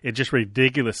 It's just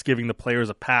ridiculous giving the players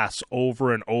a pass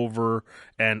over and over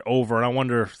and over. And I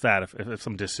wonder if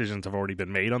some decisions have already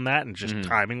been made on that, and just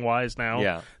timing wise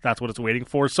now, that's what it's waiting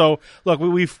for. So look,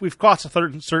 we've crossed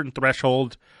a certain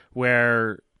threshold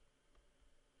where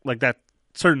like that.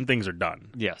 Certain things are done.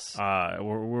 Yes.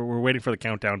 We're waiting for the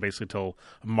countdown basically till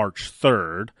March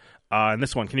 3rd. And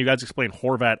this one, can you guys explain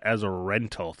Horvat as a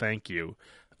rental? Thank you.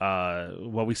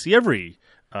 Well, we see every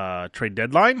trade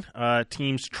deadline,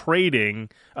 teams trading,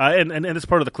 and it's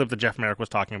part of the clip that Jeff Merrick was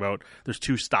talking about. There's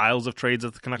two styles of trades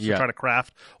that the Canucks are trying to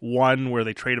craft. One where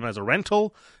they trade him as a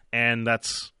rental, and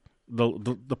that's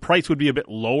the price would be a bit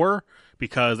lower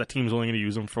because that team's only going to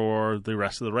use him for the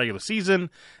rest of the regular season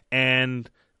and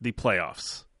the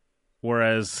playoffs.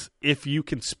 Whereas if you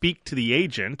can speak to the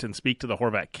agent and speak to the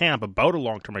Horvat camp about a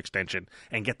long-term extension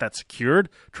and get that secured,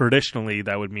 traditionally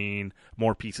that would mean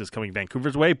more pieces coming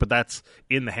Vancouver's way, but that's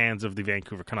in the hands of the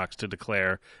Vancouver Canucks to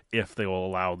declare if they will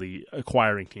allow the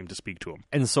acquiring team to speak to him.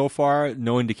 And so far,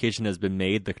 no indication has been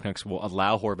made the Canucks will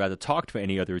allow Horvat to talk to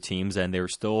any other teams, and they're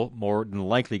still more than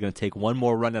likely going to take one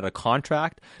more run at a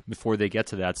contract before they get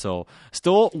to that. So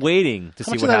still waiting to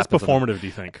see what happens. How much of that is performative, do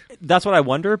you think? That's what I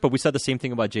wonder, but we said the same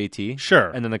thing about JT. Sure.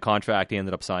 And then the contract he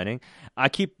ended up signing. I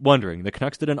keep wondering, the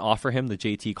Canucks didn't offer him the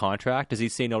JT contract. Does he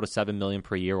say no to $7 million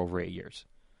per year over 8 years?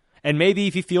 And maybe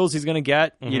if he feels he's going to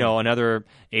get, another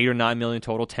 $8 or $9 million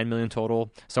total, $10 million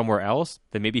total somewhere else,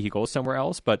 then maybe he goes somewhere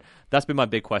else. But that's been my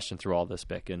big question through all this,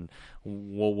 Bick, and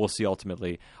we'll see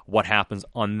ultimately what happens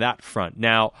on that front.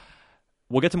 Now,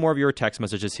 we'll get to more of your text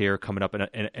messages here coming up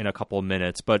in a couple of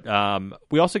minutes. But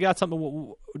we also got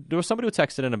something. There was somebody who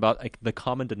texted in about the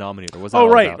common denominator. Was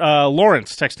that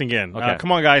Lawrence texting in. Okay.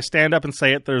 Come on, guys, stand up and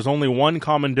say it. There's only one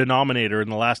common denominator in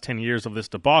the last 10 years of this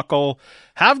debacle.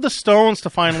 Have the stones to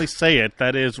finally say it.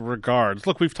 That is regards.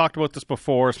 Look, we've talked about this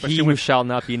before. Especially he who shall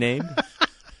not be named.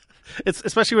 It's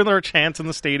especially when there are chants in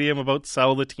the stadium about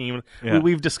sell the team. Yeah.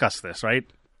 We've discussed this, right?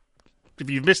 If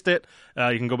you've missed it,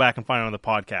 you can go back and find it on the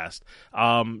podcast.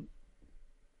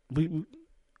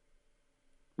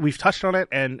 We've touched on it,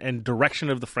 and direction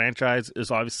of the franchise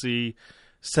is obviously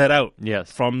set out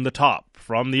from the top,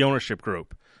 from the ownership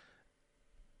group.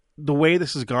 The way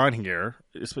this has gone here,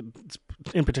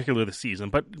 in particular this season,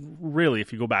 but really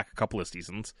if you go back a couple of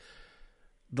seasons,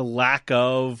 the lack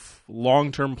of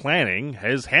long-term planning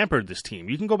has hampered this team.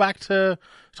 You can go back to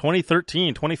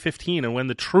 2013, 2015, and when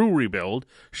the true rebuild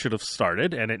should have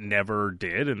started, and it never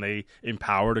did, and they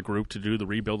empowered a group to do the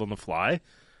rebuild on the fly.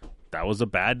 That was a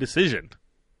bad decision.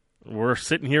 We're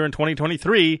sitting here in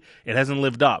 2023, it hasn't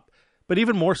lived up. But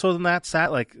even more so than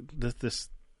that, like the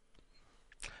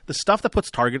stuff that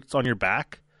puts targets on your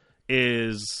back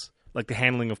is like the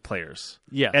handling of players.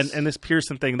 Yes. And this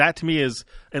Pearson thing, that to me is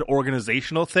an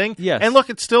organizational thing. Yes. And look,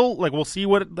 it's still, like, we'll see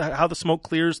how the smoke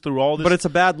clears through all this. But it's a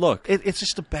bad look. It's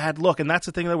just a bad look. And that's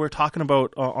the thing that we're talking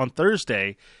about on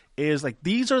Thursday is, like,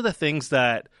 these are the things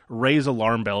that raise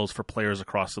alarm bells for players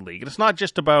across the league. And it's not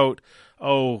just about,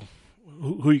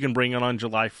 who you can bring in on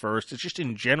July 1st. It's just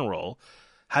in general,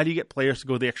 how do you get players to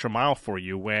go the extra mile for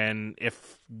you when,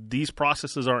 if these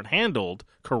processes aren't handled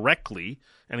correctly,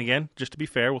 and again, just to be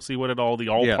fair, we'll see what the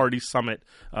all-party summit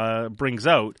brings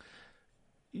out,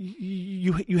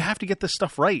 you have to get this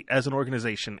stuff right as an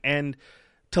organization. And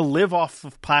to live off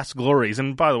of past glories,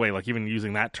 and by the way, like, even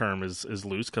using that term is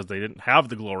loose because they didn't have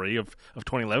the glory of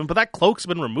 2011, but that cloak's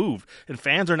been removed, and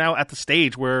fans are now at the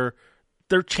stage where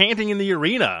they're chanting in the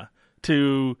arena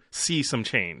to see some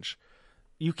change.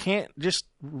 You can't just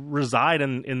reside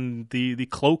in the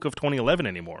cloak of 2011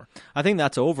 anymore. I think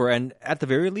that's over, and at the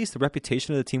very least, the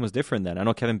reputation of the team was different then. I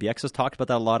know Kevin Bieksa has talked about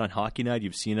that a lot on Hockey Night.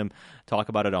 You've seen him talk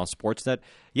about it on Sportsnet.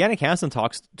 Jannik Hansen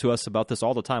talks to us about this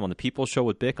all the time on the People Show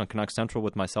with Bick, on Canucks Central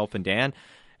with myself and Dan,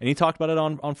 and he talked about it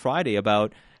on Friday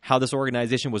about how this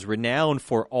organization was renowned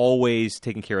for always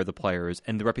taking care of the players,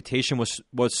 and the reputation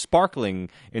was sparkling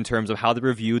in terms of how they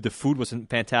reviewed. The food was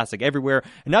fantastic everywhere.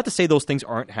 And not to say those things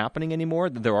aren't happening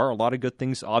anymore. There are a lot of good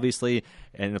things, obviously,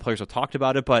 and the players have talked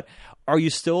about it, but are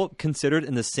you still considered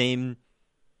in the same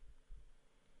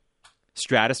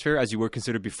stratosphere as you were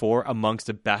considered before amongst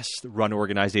the best run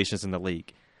organizations in the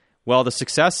league? Well, the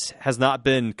success has not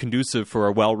been conducive for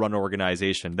a well-run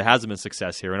organization. There hasn't been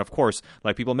success here. And of course,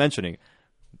 like people mentioning,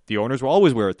 the owners will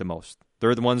always wear it the most.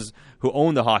 They're the ones who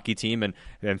own the hockey team,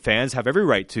 and fans have every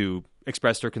right to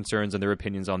express their concerns and their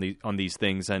opinions on these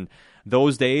things. And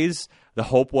those days, the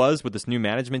hope was with this new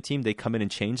management team, they come in and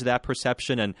change that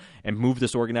perception and move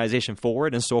this organization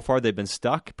forward. And so far, they've been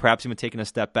stuck, perhaps even taking a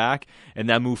step back, and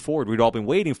that move forward we'd all been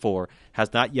waiting for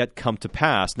has not yet come to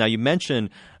pass. Now, you mentioned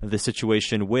the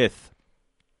situation with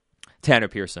Tanner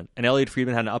Pearson. And Elliot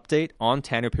Friedman had an update on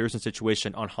Tanner Pearson's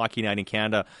situation on Hockey Night in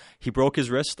Canada. He broke his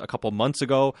wrist a couple months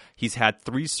ago. He's had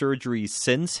 3 surgeries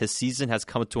since. His season has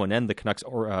come to an end. The Canucks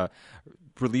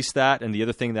released that. And the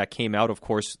other thing that came out, of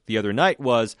course, the other night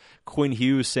was Quinn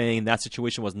Hughes saying that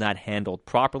situation was not handled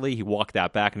properly. He walked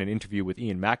that back in an interview with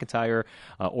Ian McIntyre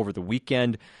over the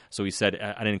weekend. So he said,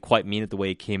 I didn't quite mean it the way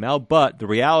it came out. But the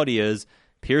reality is,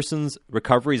 Pearson's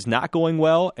recovery is not going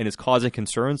well and is causing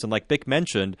concerns. And like Bick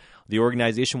mentioned, the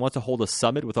organization wants to hold a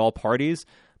summit with all parties.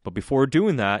 But before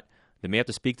doing that, they may have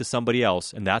to speak to somebody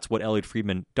else. And that's what Elliot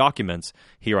Friedman documents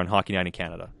here on Hockey Night in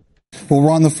Canada. Well,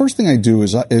 Ron, the first thing I do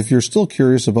is if you're still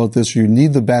curious about this, you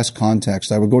need the best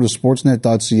context. I would go to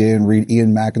sportsnet.ca and read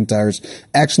Ian McIntyre's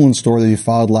excellent story that he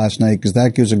filed last night, because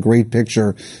that gives a great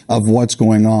picture of what's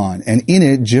going on. And in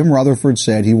it, Jim Rutherford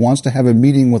said he wants to have a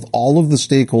meeting with all of the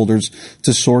stakeholders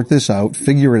to sort this out,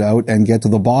 figure it out, and get to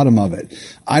the bottom of it.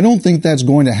 I don't think that's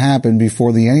going to happen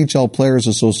before the NHL Players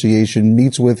Association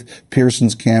meets with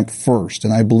Pearson's camp first.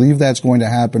 And I believe that's going to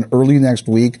happen early next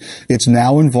week. It's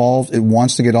now involved. It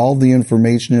wants to get all the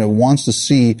information, and it wants to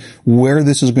see where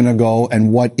this is going to go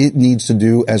and what it needs to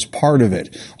do as part of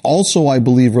it. Also, I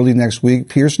believe early next week,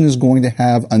 Pearson is going to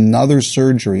have another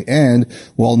surgery, and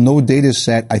while no date is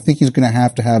set, I think he's going to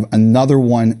have another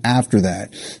one after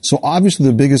that. So obviously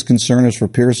the biggest concern is for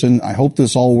Pearson. I hope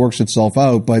this all works itself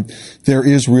out, but there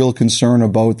is real concern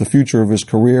about the future of his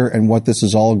career and what this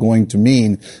is all going to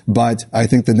mean. But I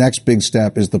think the next big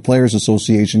step is the Players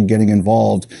Association getting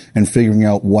involved and figuring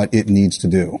out what it needs to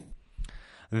do.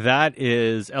 That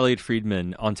is Elliot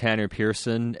Friedman on Tanner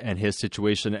Pearson and his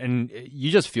situation. And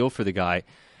you just feel for the guy.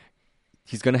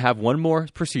 He's going to have one more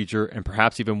procedure and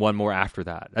perhaps even one more after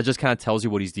that. That just kind of tells you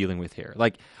what he's dealing with here.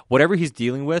 Like, whatever he's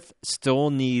dealing with still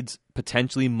needs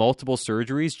potentially multiple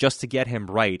surgeries just to get him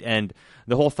right. And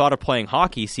the whole thought of playing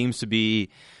hockey seems to be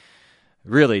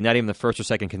really not even the first or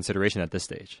second consideration at this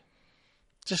stage.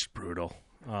 Just brutal.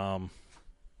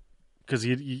 Because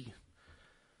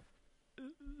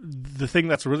the thing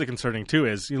that's really concerning too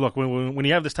is, look, when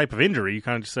you have this type of injury, you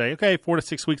kind of just say, okay, 4 to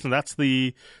 6 weeks, and that's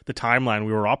the timeline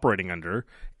we were operating under.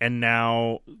 And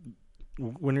now,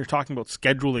 when you're talking about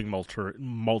scheduling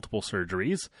multiple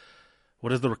surgeries, what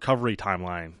does the recovery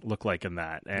timeline look like in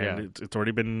that? And it's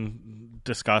already been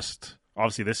discussed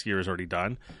obviously this year is already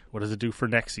done. What does it do for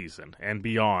next season and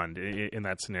beyond in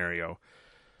that scenario?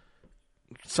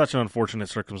 Such an unfortunate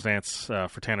circumstance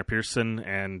for Tanner Pearson,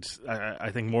 and I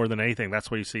think more than anything, that's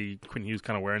why you see Quinn Hughes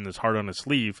kind of wearing this heart on his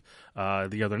sleeve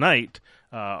the other night.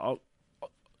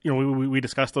 We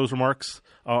discussed those remarks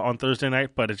on Thursday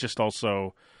night, but it's just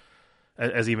also,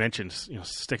 as he mentioned,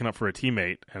 sticking up for a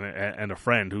teammate and a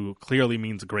friend who clearly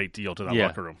means a great deal to that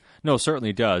locker room. No,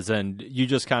 certainly does. And you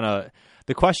just kind of,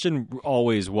 the question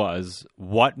always was,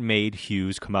 what made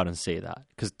Hughes come out and say that?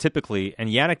 Because typically, and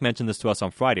Yannick mentioned this to us on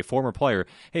Friday, former player,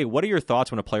 hey, what are your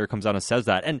thoughts when a player comes out and says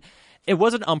that? And it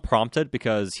wasn't unprompted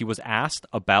because he was asked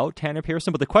about Tanner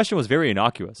Pearson, but the question was very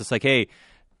innocuous. It's like, hey,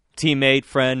 teammate,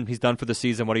 friend, he's done for the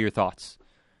season. What are your thoughts?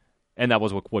 And that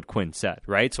was what Quinn said,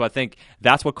 right? So I think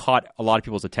that's what caught a lot of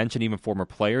people's attention, even former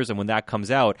players. And when that comes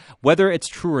out, whether it's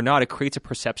true or not, it creates a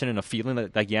perception and a feeling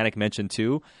that Yannick mentioned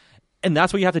too. And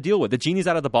that's what you have to deal with. The genie's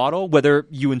out of the bottle, whether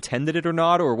you intended it or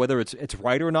not, or whether it's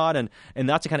right or not. And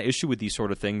that's the kind of issue with these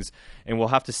sort of things. And we'll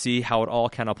have to see how it all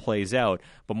kind of plays out.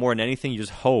 But more than anything, you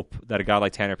just hope that a guy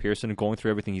like Tanner Pearson, going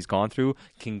through everything he's gone through,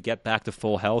 can get back to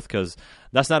full health, because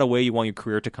that's not a way you want your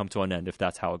career to come to an end if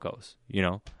that's how it goes,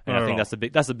 And I think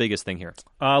that's the biggest thing here.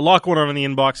 A lot going on in the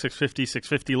inbox,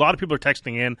 650. A lot of people are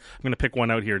texting in. I'm going to pick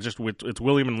one out here. It's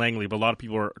William and Langley, but a lot of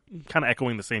people are kind of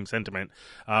echoing the same sentiment.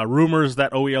 Rumors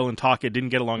that OEL and Tocchet didn't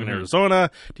get along in Arizona.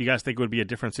 Do you guys think it would be a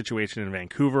different situation in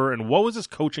Vancouver? And what was his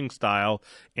coaching style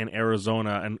in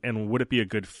Arizona? And would it be a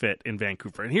good fit in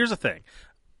Vancouver? And here's the thing.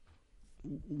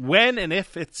 When and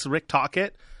if it's Rick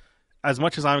Tocchet, as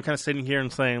much as I'm kind of sitting here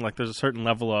and saying like there's a certain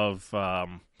level of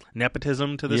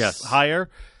nepotism to this hire,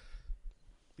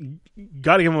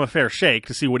 got to give him a fair shake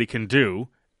to see what he can do.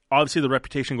 Obviously, the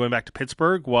reputation going back to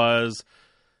Pittsburgh was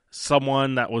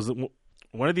someone that was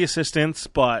one of the assistants,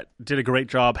 but did a great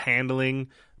job handling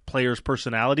players'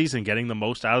 personalities and getting the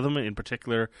most out of them. In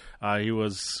particular, he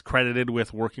was credited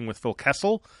with working with Phil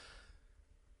Kessel.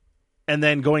 And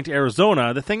then going to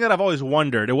Arizona, the thing that I've always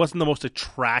wondered, it wasn't the most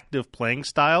attractive playing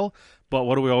style, but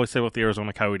what do we always say about the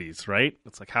Arizona Coyotes, right?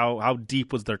 It's like how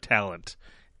deep was their talent?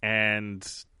 And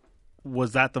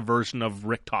was that the version of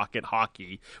Rick Tocchet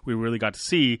hockey we really got to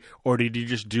see, or did you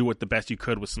just do what the best you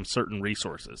could with some certain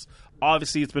resources?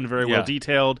 Obviously, it's been very well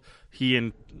detailed. He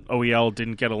and OEL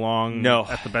didn't get along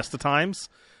at the best of times,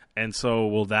 and so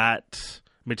will that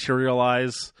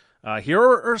materialize here?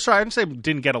 Or sorry, I didn't say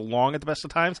didn't get along at the best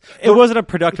of times. It wasn't a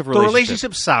productive relationship. The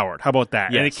relationship soured. How about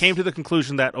that? Yes. And it came to the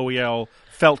conclusion that OEL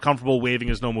felt comfortable waiving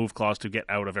his no-move clause to get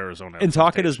out of Arizona. And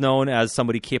Tocchet is known as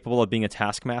somebody capable of being a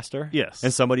taskmaster. Yes.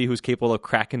 And somebody who's capable of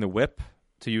cracking the whip,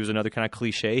 to use another kind of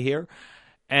cliche here.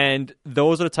 And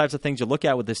those are the types of things you look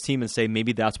at with this team and say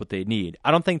maybe that's what they need.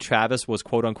 I don't think Travis was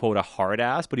quote-unquote a hard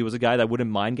ass, but he was a guy that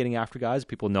wouldn't mind getting after guys.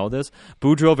 People know this.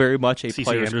 Boudreau, very much a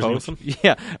player's coach.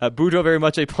 Boudreau, very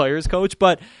much a player's coach.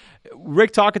 But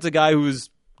Rick Tocchet's a guy who's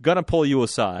going to pull you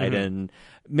aside and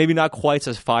maybe not quite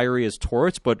as fiery as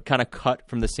Torts, but kind of cut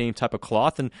from the same type of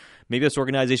cloth. And maybe this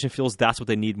organization feels that's what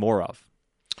they need more of.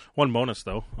 One bonus,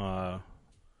 though.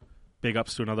 Big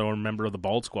ups to another member of the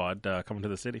Bald Squad coming to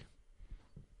the city.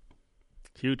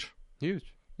 Huge.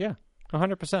 Yeah,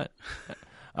 100%.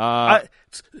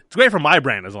 It's great for my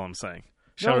brand, is all I'm saying.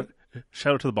 Shout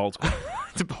out to the Bald Squad.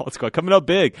 The Bald Squad coming up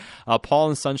big. Paul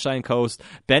and Sunshine Coast.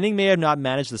 Benning may have not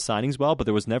managed the signings well, but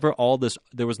there was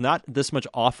not this much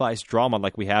off-ice drama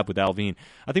like we have with Alvin.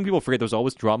 I think people forget there's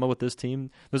always drama with this team.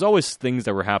 There's always things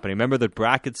that were happening. Remember the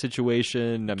bracket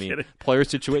situation? I mean, player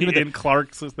situation. In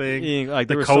Clark's thing. Like,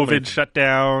 the COVID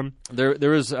shutdown. There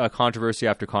was controversy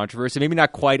after controversy. Maybe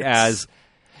not quite as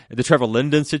the Trevor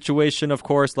Linden situation, of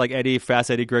course, like Fast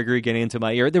Eddie Gregory getting into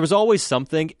my ear. There was always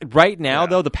something. Right now,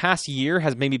 though, the past year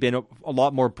has maybe been a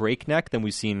lot more breakneck than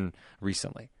we've seen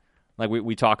recently. Like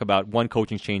we talk about one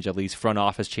coaching change at least, front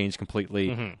office changed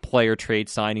completely, player trade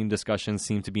signing discussions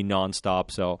seem to be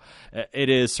nonstop. So it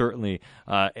is certainly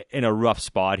in a rough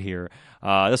spot here.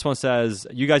 This one says,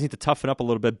 you guys need to toughen up a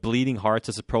little bit. Bleeding hearts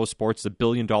as a pro sports is $1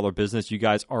 billion business. You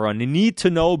guys are on a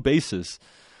need-to-know basis.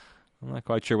 I'm not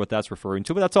quite sure what that's referring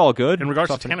to, but that's all good. In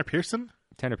regards to Tanner Pearson?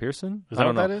 Tanner Pearson? Is that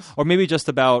what that is? Or maybe just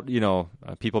about,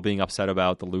 people being upset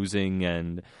about the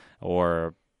losing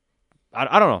or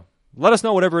I don't know. Let us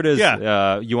know whatever it is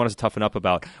you want us to toughen up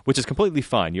about, which is completely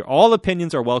fine. All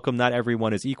opinions are welcome. Not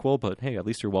everyone is equal, but hey, at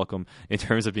least you're welcome in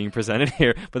terms of being presented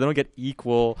here. But they don't get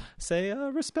equal,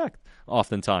 respect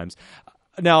oftentimes.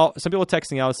 Now, some people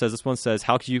texting out this one says,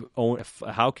 how could you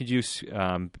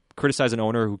criticize an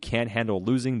owner who can't handle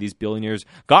losing. These billionaires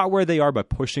got where they are by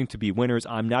pushing to be winners.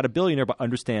 I'm not a billionaire, but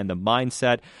understand the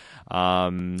mindset.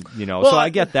 So I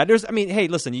get that. Hey,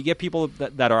 listen, you get people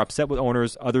that are upset with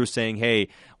owners, others saying, hey,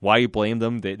 why you blame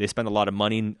them? They spend a lot of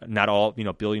money. Not all,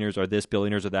 billionaires are this,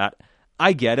 billionaires are that.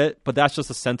 I get it, but that's just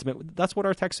a sentiment. That's what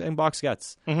our text inbox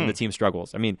gets when the team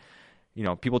struggles.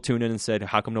 People tune in and said,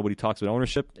 how come nobody talks about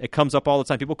ownership? It comes up all the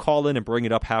time. People call in and bring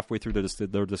it up halfway through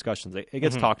their discussions. It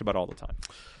gets talked about all the time.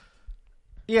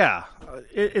 Yeah.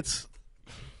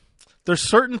 There's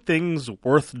certain things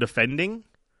worth defending,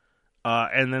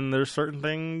 and then there's certain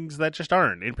things that just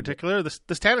aren't. In particular, this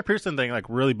Tanner Pearson thing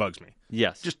really bugs me.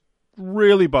 Yes. Just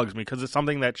really bugs me because it's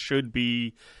something that should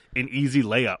be an easy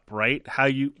layup, right?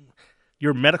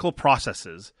 Your medical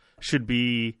processes should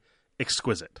be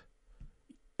exquisite.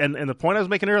 And the point I was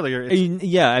making earlier, that's you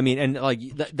one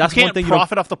thing. You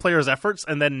profit off the players' efforts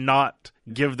and then not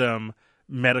give them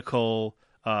medical,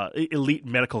 elite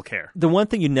medical care. The one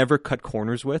thing you never cut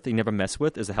corners with, you never mess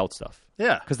with, is the health stuff.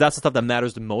 Yeah, because that's the stuff that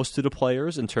matters the most to the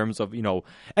players in terms of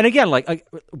And again,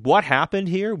 what happened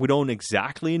here, we don't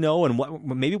exactly know, and what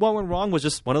went wrong was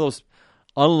just one of those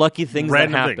unlucky things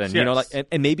Random that happened. Things, yes.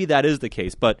 And maybe that is the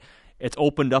case, but it's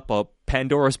opened up a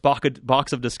Pandora's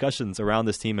box of discussions around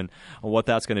this team and what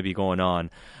that's going to be going on.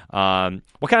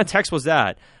 What kind of text was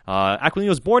that? Aquilino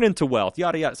was born into wealth,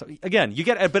 yada, yada. So again, you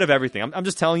get a bit of everything. I'm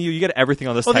just telling you get everything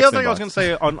on this text the other thing inbox. I was going to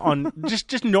say on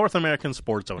just North American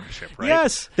sports ownership, right?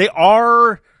 Yes. They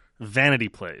are vanity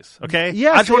plays, okay?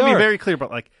 Yes, I just want to they be are. very clear,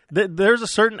 but there's a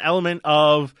certain element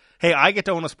of, hey, I get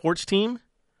to own a sports team,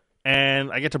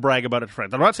 and I get to brag about it to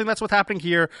friends. I'm not saying that's what's happening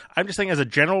here. I'm just saying as a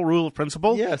general rule of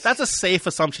principle, that's a safe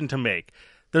assumption to make.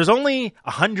 There's only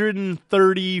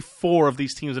 134 of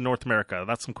these teams in North America.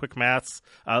 That's some quick maths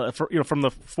from the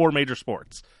 4 major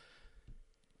sports.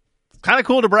 It's kind of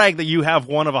cool to brag that you have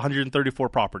one of 134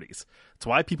 properties. It's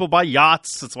why people buy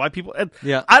yachts. It's why people...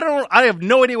 I have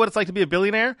no idea what it's like to be a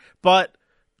billionaire, but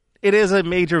it is a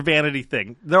major vanity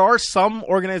thing. There are some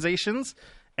organizations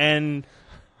and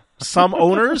some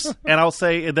owners, and I'll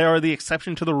say they are the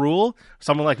exception to the rule.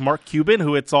 Someone like Mark Cuban,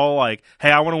 who it's all like,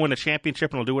 hey, I want to win a championship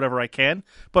and I'll do whatever I can.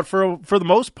 But for the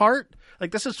most part,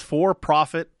 this is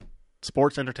for-profit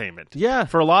sports entertainment. Yeah.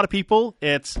 For a lot of people,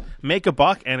 it's make a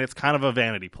buck, and it's kind of a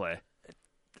vanity play.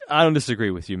 I don't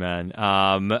disagree with you, man.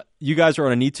 You guys are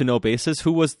on a need-to-know basis.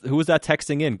 Who was that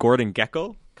texting in? Gordon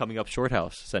Gecko? Coming up,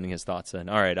 Shorthouse sending his thoughts in.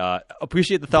 All right.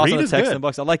 Appreciate the thoughts Reed on the text good.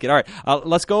 inbox. I like it. All right.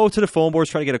 Let's go to the phone boards,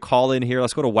 try to get a call in here.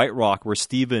 Let's go to White Rock, where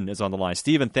Steven is on the line.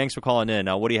 Steven, thanks for calling in.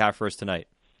 What do you have for us tonight?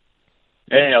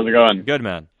 Hey, how's it going? Good,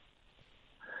 man.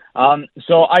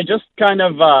 So I just kind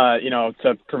of,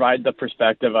 to provide the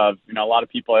perspective of, a lot of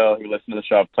people who listen to the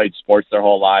show have played sports their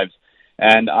whole lives.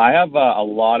 And I have a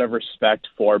lot of respect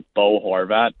for Bo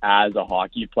Horvat as a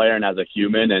hockey player and as a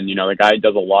human. And, the guy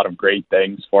does a lot of great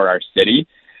things for our city.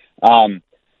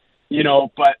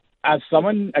 But as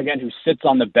someone, again, who sits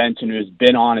on the bench and who has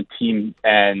been on a team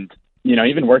and,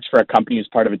 even works for a company who's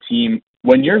part of a team,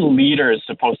 when your leader is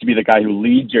supposed to be the guy who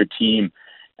leads your team,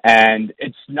 and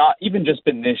it's not even just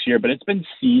been this year, but it's been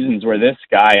seasons where this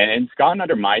guy, and it's gotten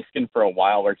under my skin for a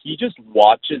while, where he just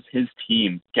watches his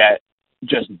team get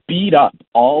just beat up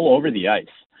all over the ice.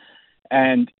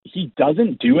 And he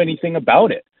doesn't do anything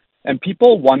about it. And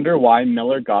people wonder why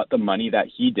Miller got the money that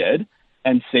he did.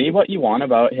 And say what you want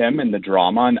about him and the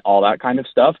drama and all that kind of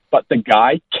stuff, but the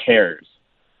guy cares.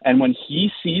 And when he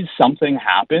sees something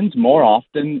happens more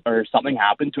often, or something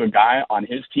happened to a guy on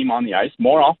his team on the ice,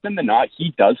 more often than not,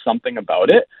 he does something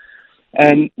about it.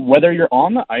 And whether you're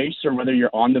on the ice or whether you're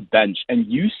on the bench and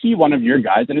you see one of your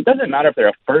guys, and it doesn't matter if they're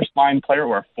a first-line player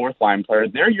or a fourth-line player,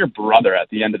 they're your brother at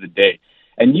the end of the day.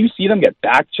 And you see them get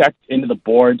back-checked into the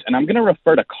boards, and I'm going to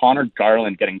refer to Connor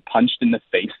Garland getting punched in the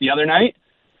face the other night.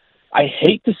 I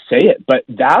hate to say it, but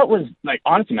that was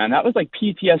honestly, man, that was like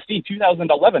PTSD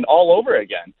 2011 all over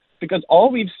again, because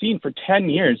all we've seen for 10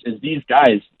 years is these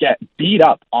guys get beat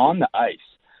up on the ice.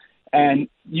 And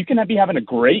you can be having a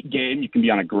great game, you can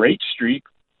be on a great streak,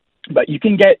 but you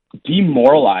can get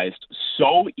demoralized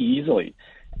so easily.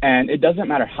 And it doesn't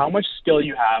matter how much skill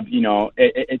you have,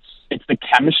 it's the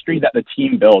chemistry that the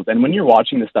team builds. And when you're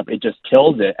watching this stuff, it just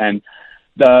kills it. And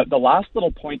the last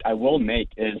little point I will make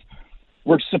is,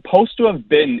 we're supposed to have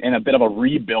been in a bit of a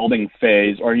rebuilding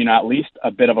phase, or, at least a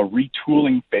bit of a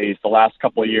retooling phase the last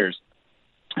couple of years.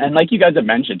 And like you guys have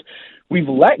mentioned, we've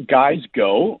let guys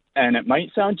go, and it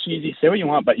might sound cheesy, say what you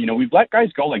want, but, we've let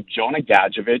guys go like Jonah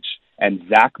Gadjevich and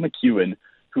Zach McEwen,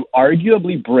 who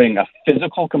arguably bring a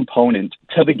physical component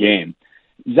to the game.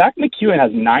 Zach McEwen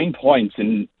has 9 points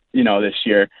in, this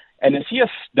year, And is he a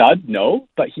stud? No,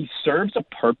 but he serves a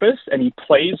purpose and he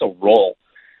plays a role.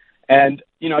 And,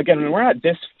 again, when we're at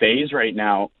this phase right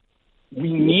now,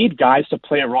 we need guys to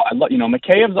play a role.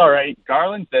 McKayb's all right.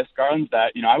 Garland's this, Garland's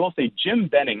that. I will say Jim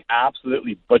Benning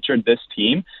absolutely butchered this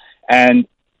team, and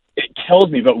it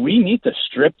kills me. But we need to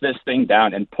strip this thing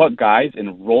down and put guys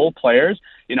in role players.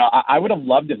 I would have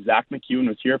loved if Zach McEwen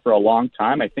was here for a long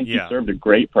time. I think he served a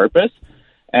great purpose.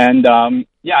 And,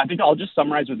 I think I'll just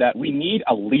summarize with that. We need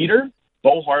a leader.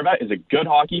 Bo Horvat is a good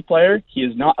hockey player. He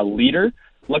is not a leader.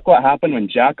 Look what happened when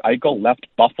Jack Eichel left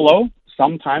Buffalo.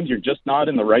 Sometimes you're just not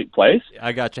in the right place.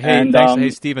 I got you. Hey,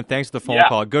 thanks, Steven, thanks for the phone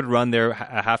call. Good run there.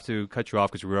 I have to cut you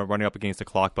off because we're running up against the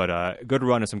clock, but good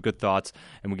run and some good thoughts,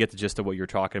 and we get the gist of what you're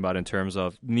talking about in terms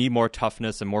of need more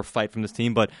toughness and more fight from this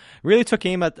team, but really took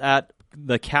aim at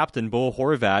the captain, Bo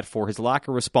Horvat, for his lack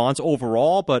of response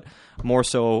overall, but more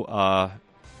so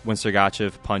when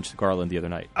Sergachev punched Garland the other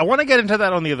night. I want to get into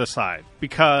that on the other side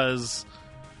because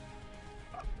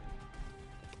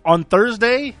on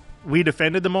Thursday, we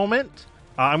defended the moment.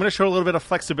 I'm going to show a little bit of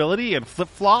flexibility and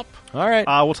flip-flop. All right.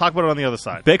 We'll talk about it on the other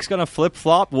side. Vic's going to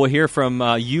flip-flop. We'll hear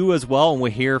from you as well, and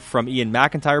we'll hear from Ian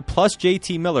McIntyre plus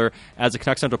JT Miller as the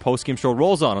Canucks Central postgame show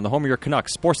rolls on the home of your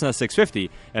Canucks, Sportsnet 650,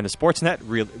 and the Sportsnet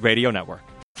Radio Network.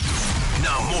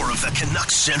 Now more of the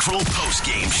Canucks Central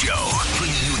postgame show,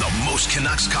 bringing you the most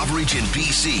Canucks coverage in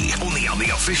BC, only on the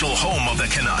official home of the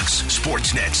Canucks,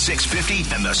 Sportsnet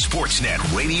 650 and the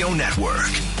Sportsnet Radio Network.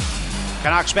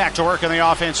 Canucks back to work in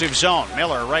the offensive zone.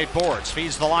 Miller, right boards,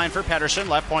 feeds the line for Pettersson.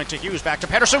 Left point to Hughes, back to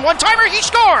Pettersson. One-timer, he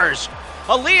scores!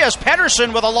 Elias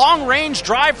Pettersson with a long-range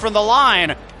drive from the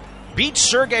line beats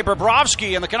Sergei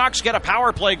Bobrovsky, and the Canucks get a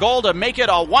power play goal to make it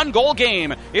a one-goal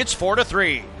game. It's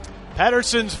 4-3.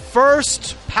 Pettersson's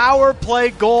first power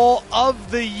play goal of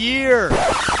the year.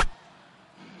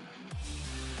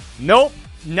 Nope,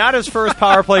 not his first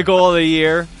power play goal of the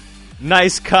year.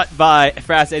 Nice cut by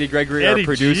Fast Eddie Gregory, our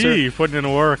producer. G, putting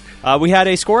in work. We had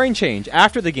a scoring change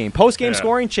after the game. Post-game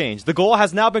scoring change. The goal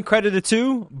has now been credited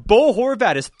to Bo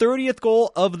Horvat, his 30th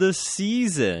goal of the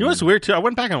season. You know what's weird, too? I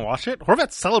went back and watched it.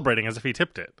 Horvat's celebrating as if he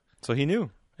tipped it. So he knew.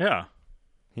 Yeah.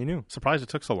 He knew. Surprised it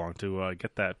took so long to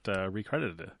get that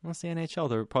recredited. Well, it's the NHL.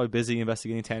 They're probably busy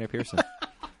investigating Tanner Pearson.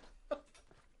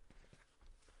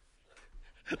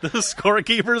 The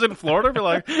scorekeepers in Florida be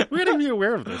like, we got to be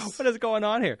aware of this. What is going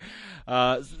on here?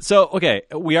 Okay,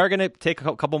 we are going to take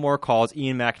a couple more calls.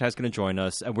 Ian McIntyre is going to join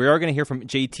us. And we are going to hear from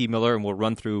JT Miller, and we'll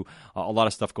run through a lot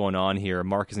of stuff going on here.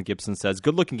 Marcus and Gibson says,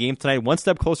 good-looking game tonight. One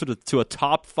step closer to a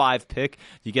top 5 pick.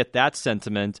 You get that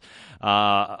sentiment.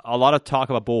 A lot of talk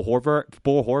about Bo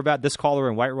Horvat. This caller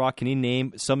in White Rock, can he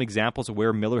name some examples of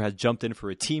where Miller has jumped in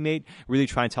for a teammate? Really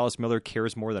try and tell us Miller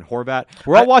cares more than Horvat.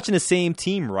 We're all watching the same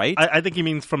team, right? I think he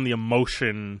means from the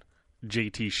emotion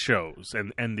JT shows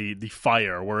and the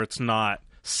fire where it's not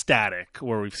static,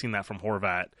 where we've seen that from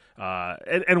Horvat.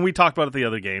 And we talked about it the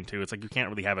other game, too. It's like you can't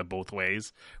really have it both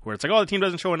ways, where it's like, the team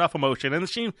doesn't show enough emotion, and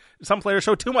some players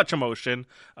show too much emotion.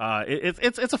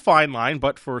 It's a fine line,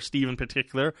 but for Steve in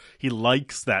particular, he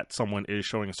likes that someone is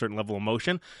showing a certain level of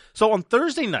emotion. So on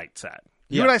Thursday night,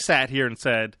 you and I sat here and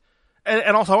said,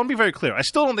 and also I want to be very clear, I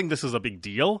still don't think this is a big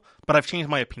deal, but I've changed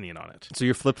my opinion on it. So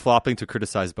you're flip-flopping to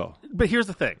criticize Bo. But here's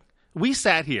the thing. We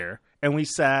sat here, and we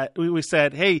said,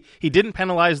 hey, he didn't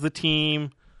penalize the team.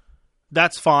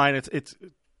 That's fine.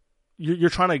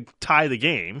 You're trying to tie the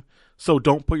game, so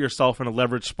don't put yourself in a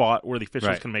leveraged spot where the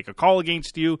officials can make a call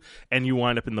against you and you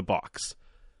wind up in the box.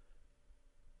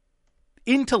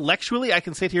 Intellectually, I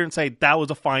can sit here and say that was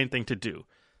a fine thing to do.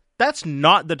 That's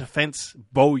not the defense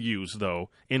Bo used, though,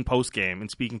 in postgame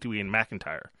and speaking to Ian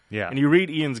McIntyre. Yeah. And you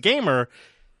read Ian's gamer,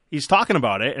 he's talking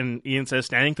about it, and Ian says,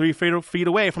 standing 3 feet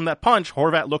away from that punch,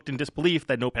 Horvat looked in disbelief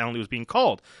that no penalty was being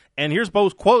called. And here's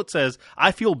Bo's quote, says,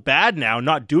 I feel bad now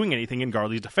not doing anything in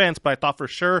Garley's defense, but I thought for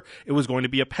sure it was going to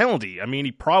be a penalty. I mean,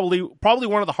 he probably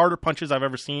one of the harder punches I've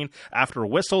ever seen after a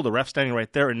whistle, the ref standing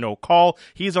right there and no call.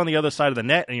 He's on the other side of the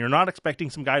net, and you're not expecting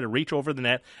some guy to reach over the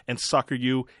net and sucker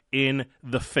you in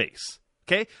the face.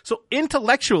 Okay? So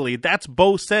intellectually, that's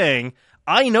Bo saying,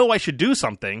 I know I should do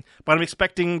something, but I'm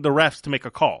expecting the refs to make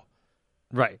a call.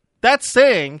 Right. That's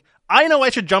saying, I know I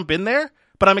should jump in there,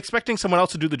 but I'm expecting someone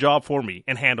else to do the job for me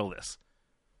and handle this.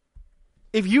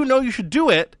 If you know you should do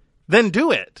it, then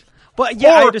do it. But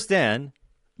yeah, I understand.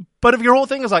 But if your whole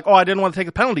thing is like, I didn't want to take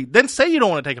a penalty, then say you don't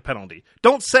want to take a penalty.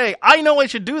 Don't say, I know I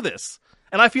should do this,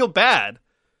 and I feel bad,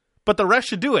 but the rest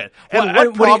should do it. And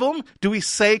what problem do we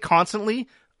say constantly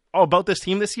about this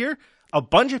team this year? a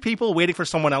bunch of people waiting for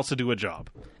someone else to do a job.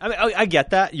 I mean, I get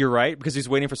that. You're right, because he's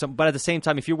waiting for some. But at the same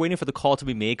time, if you're waiting for the call to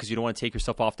be made because you don't want to take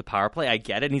yourself off the power play, I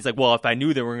get it. And he's like, well, if I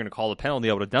knew they were going to call a penalty,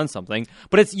 I would have done something.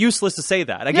 But it's useless to say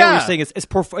that. I get what you're saying. It's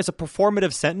a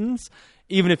performative sentence,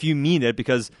 even if you mean it,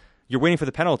 because you're waiting for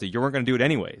the penalty. You weren't going to do it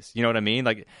anyways. You know what I mean?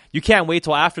 Like, you can't wait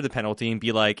till after the penalty and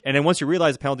be like, and then once you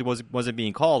realize the penalty wasn't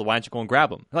being called, why don't you go and grab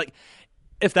him? Like,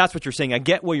 if that's what you're saying, I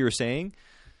get what you're saying.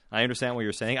 I understand what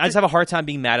you're saying. I just have a hard time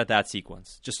being mad at that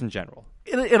sequence, just in general.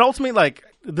 It ultimately, like,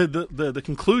 the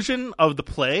conclusion of the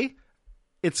play,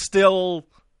 it's still,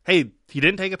 hey, he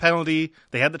didn't take a penalty.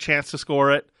 They had the chance to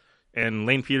score it, and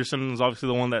Lane Peterson is obviously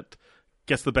the one that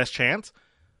gets the best chance.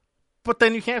 But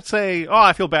then you can't say, oh,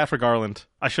 I feel bad for Garland.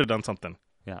 I should have done something.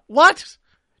 Yeah. What?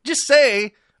 Just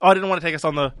say, oh, I didn't want to take us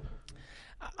on the...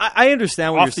 I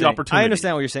understand what you're saying. Opportunity. I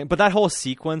understand what you're saying. But that whole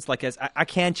sequence, like, I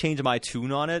can't change my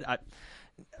tune on it.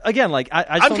 Again, like,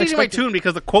 I'm changing my tune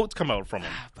because the quotes come out from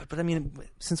him. But I mean,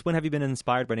 since when have you been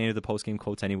inspired by any of the post-game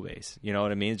quotes anyways? You know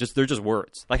what I mean? They're just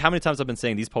words. Like, how many times I've been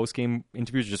saying these post-game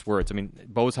interviews are just words? I mean,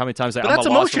 Bose, how many times... But that's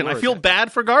emotion. I feel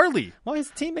bad for Garley. Well, he's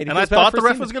a teammate. And I thought the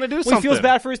ref was going to do something. He feels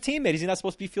bad for his teammate. Is he not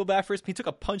supposed to feel bad for his... He took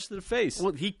a punch to the face.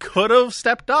 Well, he could have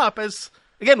stepped up as...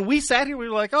 Again, we sat here, we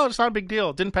were like, oh, it's not a big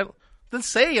deal. Didn't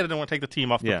say I didn't want to take the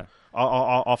team off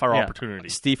off our opportunity.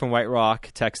 Steve from White Rock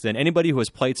texted in, anybody who has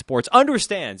played sports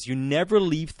understands you never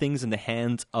leave things in the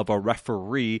hands of a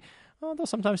referee, although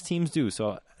sometimes teams do.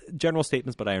 So general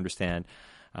statements, but I understand.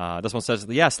 This one says,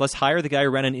 yes, let's hire the guy who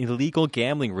ran an illegal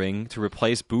gambling ring to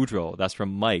replace Boudreaux. That's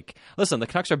from Mike. Listen, the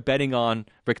Canucks are betting on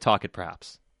Rick Tocchet,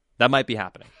 perhaps. That might be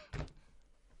happening.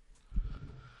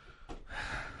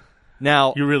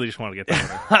 Now, you really just want to get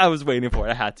that. I was waiting for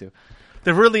it. I had to.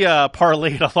 They've really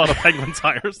parlayed a lot of Penguins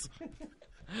hires.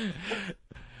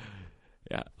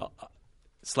 Yeah.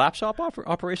 Slapshot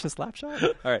Operation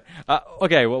Slapshot? All right.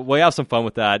 Okay, well, we have some fun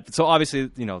with that. So obviously,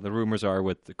 the rumors are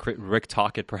with Rick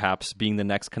Tocchet perhaps being the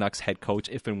next Canucks head coach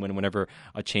if and whenever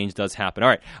a change does happen.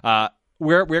 All right.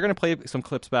 We're going to play some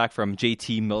clips back from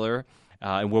JT Miller.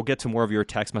 And we'll get to more of your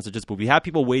text messages, but we have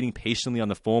people waiting patiently on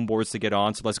the phone boards to get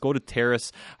on. So let's go to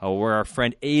Terrace, where our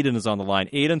friend Aiden is on the line.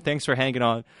 Aiden, thanks for hanging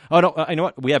on. Oh, no, you know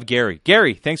what? We have Gary.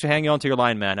 Gary, thanks for hanging on to your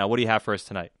line, man. Now, what do you have for us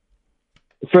tonight?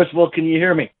 First of all, can you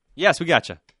hear me? Yes, we got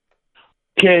you.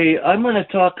 Okay, I'm going to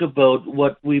talk about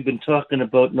what we've been talking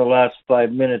about in the last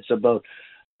 5 minutes about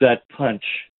that punch.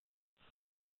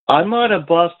 I'm not a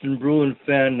Boston Bruin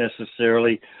fan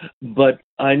necessarily, but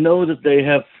I know that they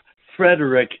have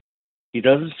Frederick. He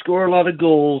doesn't score a lot of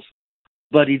goals,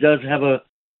 but he does have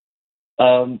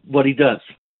what he does.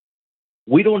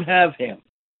 We don't have him.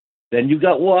 Then you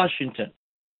got Washington.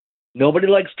 Nobody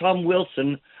likes Tom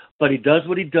Wilson, but he does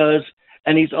what he does,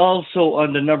 and he's also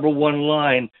on the number one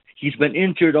line. He's been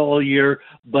injured all year,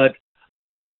 but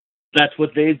that's what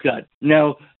they've got.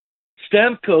 Now,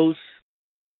 Stamkos,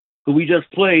 who we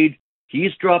just played,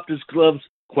 he's dropped his gloves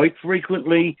quite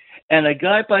frequently, and a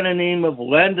guy by the name of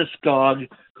Landeskog,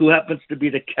 who happens to be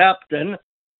the captain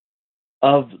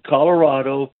of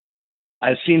Colorado,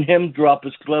 I've seen him drop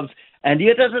his gloves, and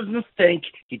he doesn't think,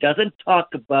 he doesn't talk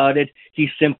about it, he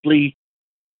simply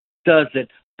does it.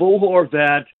 Bo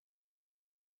Horvat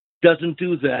doesn't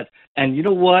do that, and you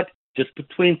know what? Just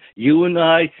between you and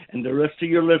I and the rest of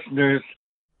your listeners,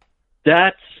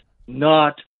 that's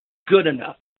not good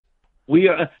enough.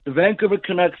 The Vancouver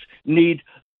Canucks need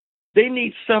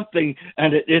something,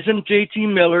 and it isn't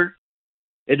JT Miller.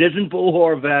 It isn't Bo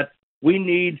Horvat. We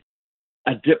need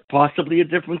possibly a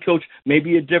different coach,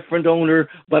 maybe a different owner,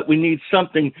 but we need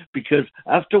something, because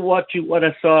after watching what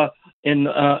I saw in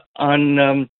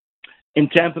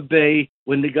Tampa Bay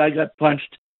when the guy got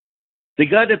punched, the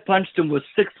guy that punched him was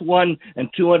 6'1" and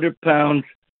 200 pounds.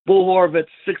 Bo Horvat,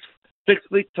 6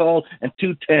 feet tall and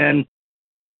 210.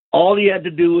 All he had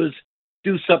to do was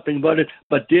do something about it,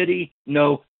 but did he?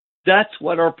 No. That's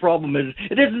what our problem is.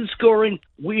 It isn't scoring.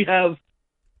 We have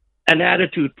an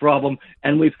attitude problem,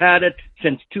 and we've had it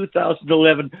since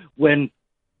 2011 when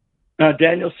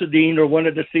Daniel Sedin, or one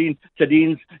of the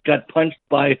Sedins, got punched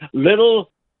by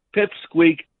little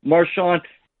pipsqueak Marchand,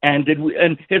 and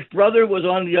his brother was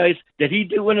on the ice. Did he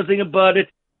do anything about it?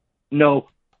 No.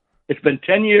 It's been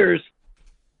 10 years.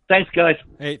 Thanks, guys.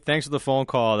 Hey, thanks for the phone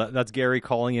call. That's Gary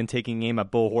calling in, taking aim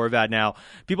at Bo Horvat. Now,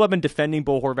 people have been defending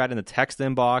Bo Horvat in the text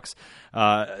inbox,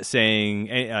 saying,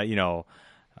 Bo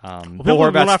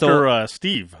Horvat still after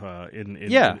Steve.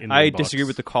 In I disagree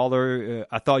with the caller.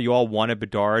 I thought you all wanted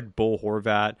Bedard, Bo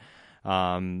Horvat.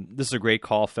 This is a great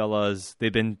call, fellas.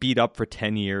 They've been beat up for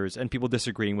 10 years and people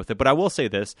disagreeing with it. But I will say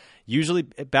this, usually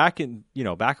back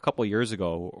a couple of years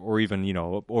ago, or even,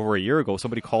 over a year ago,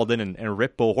 somebody called in and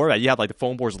ripped Bo Horvat. You had like the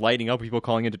phone boards lighting up, people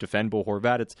calling in to defend Bo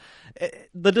Horvat.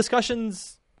 The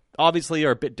discussions obviously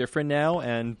are a bit different now,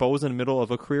 and Bo's in the middle of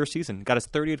a career season. Got his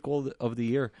 30th goal of the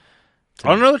year.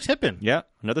 Another tip-in. Yeah,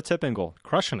 another tip-in goal.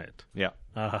 Crushing it. Yeah.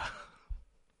 I'm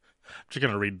just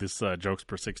going to read this jokes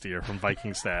per 60 here from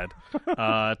Vikingstad.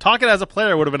 Talking as a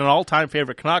player would have been an all-time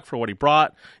favorite Canuck for what he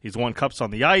brought. He's won cups on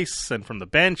the ice and from the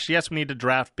bench. Yes, we need to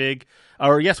draft big.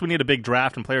 Or yes, we need a big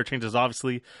draft and player changes,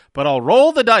 obviously. But I'll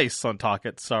roll the dice on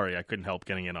Tocchet. Sorry, I couldn't help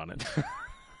getting in on it.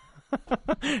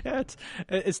 Yeah,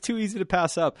 it's too easy to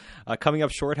pass up. Coming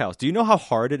up, Shorthouse. Do you know how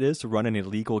hard it is to run an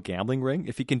illegal gambling ring?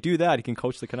 If he can do that, he can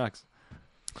coach the Canucks.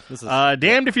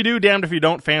 Damned if you do, damned if you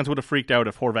don't. Fans would have freaked out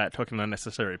if Horvat took an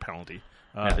unnecessary penalty.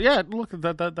 Yeah, look,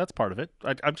 that's part of it.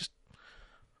 I'm just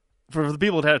for the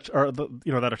people that are that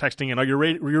are texting in.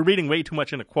 You're reading way too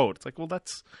much in a quote. It's like, well,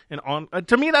 that's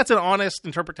to me that's an honest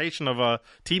interpretation of a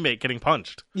teammate getting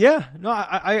punched. Yeah, no,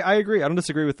 I agree. I don't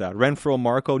disagree with that. Renfroe,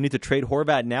 Marco need to trade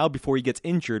Horvat now before he gets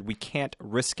injured. We can't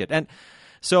risk it, and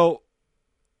so.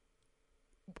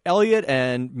 Elliot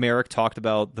and Merrick talked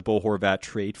about the Bo Horvat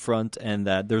trade front and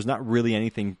that there's not really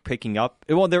anything picking up.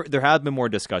 Well, there have been more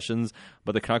discussions,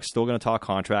 but the Canucks still going to talk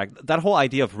contract. That whole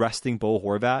idea of resting Bo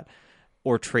Horvat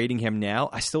or trading him now,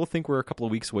 I still think we're a couple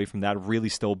of weeks away from that really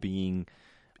still being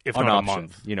if an not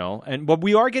option. A month. But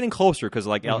we are getting closer because,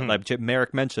 like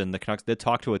Merrick mentioned, the Canucks did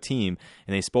talk to a team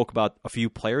and they spoke about a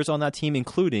few players on that team,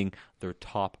 including their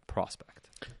top prospect.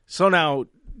 So now,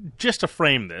 just to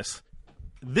frame this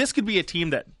could be a team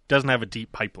that doesn't have a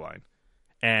deep pipeline,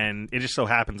 and it just so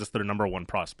happens it's their number one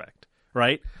prospect,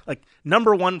 right? Like,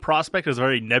 number one prospect is a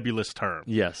very nebulous term.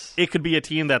 Yes. It could be a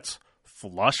team that's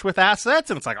flush with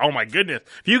assets, and it's like, oh my goodness,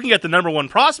 if you can get the number one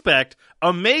prospect,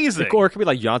 amazing. Or it could be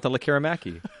like Jonathan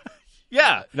Lekkerimäki.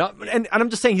 Yeah. No, and I'm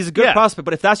just saying he's a good prospect,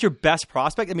 but if that's your best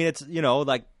prospect, I mean, it's,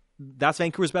 like, that's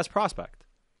Vancouver's best prospect.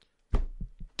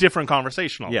 Different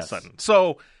conversation all of a sudden.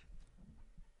 So,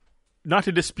 not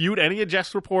to dispute any of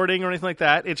Jeff's reporting or anything like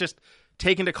that. It's just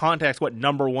take into context what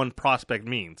number one prospect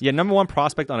means. Yeah, number one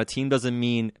prospect on a team doesn't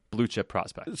mean blue chip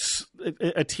prospect.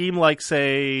 A team like,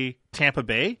 say, Tampa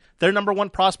Bay, their number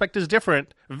one prospect is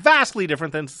different, vastly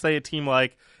different than, say, a team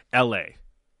like LA,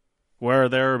 where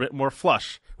they're a bit more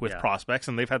flush with prospects,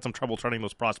 and they've had some trouble turning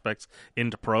those prospects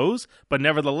into pros. But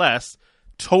nevertheless,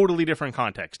 totally different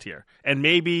context here. And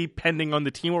maybe, pending on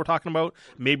the team we're talking about,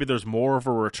 maybe there's more of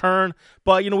a return.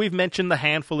 But, we've mentioned the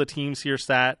handful of teams here,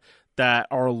 Stat, that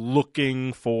are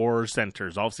looking for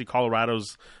centers. Obviously,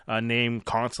 Colorado's name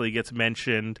constantly gets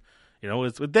mentioned.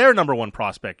 Would their number one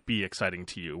prospect be exciting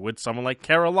to you? Would someone like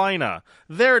Carolina,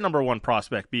 their number one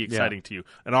prospect, be exciting to you?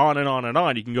 And on and on and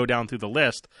on. You can go down through the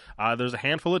list. There's a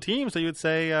handful of teams that you would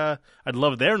say, I'd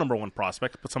love their number one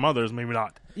prospect, but some others, maybe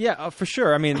not. Yeah, for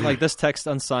sure. I mean, like this text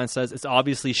unsigned says, it's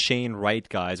obviously Shane Wright,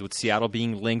 guys, with Seattle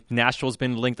being linked. Nashville's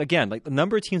been linked. Again, like the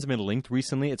number of teams have been linked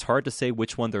recently. It's hard to say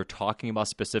which one they're talking about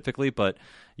specifically, but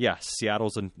yeah,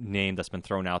 Seattle's a name that's been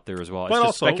thrown out there as well. It's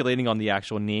just speculating on the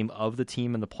actual name of the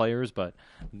team and the players, but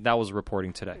that was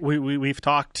reporting today. We've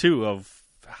talked, too, of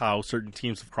how certain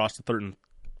teams have crossed a certain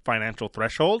financial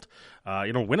threshold.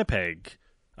 Winnipeg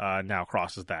now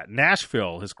crosses that.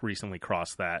 Nashville has recently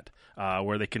crossed that,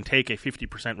 where they can take a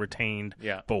 50% retained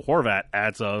Bo Horvat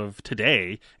as of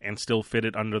today and still fit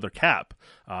it under their cap.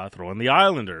 Throw in the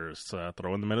Islanders,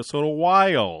 throw in the Minnesota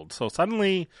Wild. So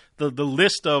suddenly the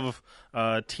list of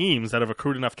teams that have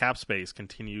accrued enough cap space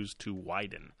continues to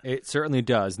widen. It certainly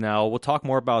does. Now, we'll talk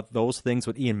more about those things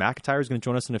with Ian McIntyre, who's going to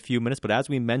join us in a few minutes. But as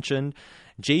we mentioned,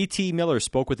 JT Miller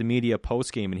spoke with the media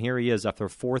post-game, and here he is after a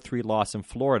 4-3 loss in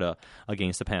Florida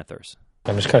against the Panthers.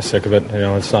 I'm just kind of sick of it.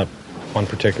 It's not one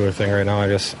particular thing right now.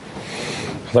 I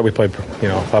thought we played,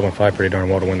 5-on-5 pretty darn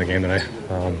well to win the game tonight.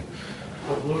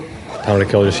 Penalty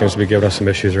kill just seems to be giving us some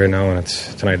issues right now, and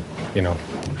it's tonight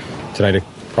it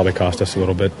probably cost us a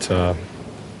little bit.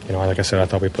 Like I said, I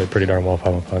thought we played pretty darn well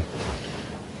 5-on-5.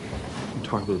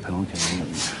 Talk about the penalty kill.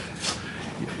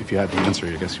 If you had the answer,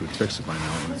 I guess you would fix it by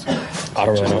now. I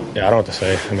don't really know. Yeah, I don't know what to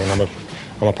say. I mean,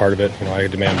 I'm a part of it. I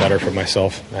demand better for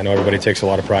myself. I know everybody takes a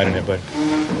lot of pride in it, but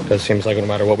it seems like no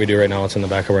matter what we do right now, it's in the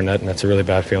back of our net, and that's a really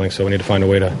bad feeling. So we need to find a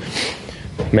way to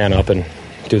man up and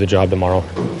do the job tomorrow.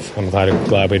 I'm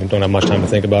glad we don't have much time to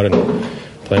think about it.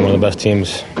 Playing one of the best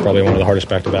teams, probably one of the hardest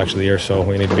back-to-backs of the year. So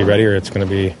we need to be ready, or it's going to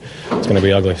be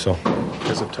ugly. So you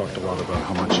guys have talked a lot about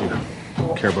how much you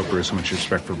care about Bruce, how much you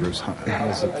respect for Bruce. How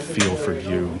does it feel for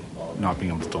you not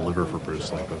being able to deliver for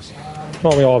Bruce like this?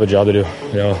 Well, we all have a job to do.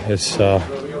 It's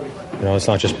it's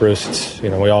not just Bruce. It's,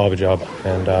 we all have a job,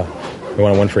 and we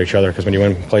want to win for each other, because when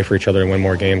you play for each other and win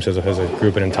more games as a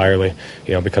group and entirely,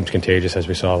 it becomes contagious, as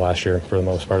we saw last year for the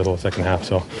most part of the second half.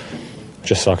 So it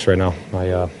just sucks right now.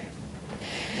 I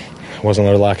wasn't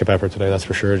a lack of effort today, that's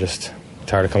for sure. Just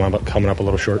tired of coming up a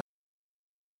little short.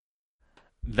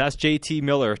 That's JT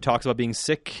Miller. Talks about being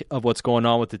sick of what's going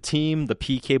on with the team, the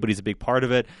PK, but he's a big part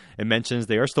of it. It mentions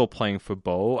they are still playing for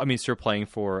still playing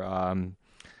for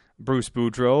Bruce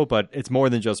Boudreau, but it's more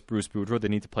than just Bruce Boudreau. They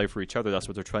need to play for each other. That's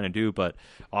what they're trying to do, but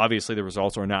obviously the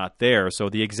results are not there. So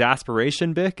the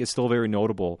exasperation, Bick, is still very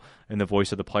notable in the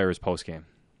voice of the players post-game.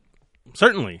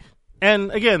 Certainly.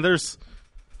 And again, there's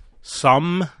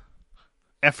some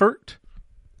effort,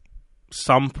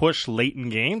 some push late in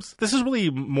games. This is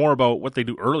really more about what they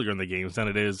do earlier in the games than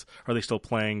it is, are they still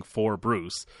playing for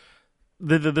Bruce?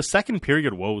 The second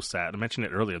period woes sad. I mentioned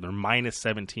it earlier. They're minus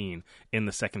 17 in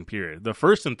the second period. The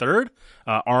first and third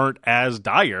aren't as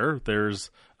dire. There's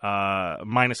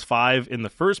minus 5 in the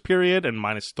first period and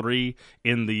minus 3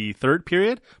 in the third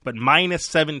period, but minus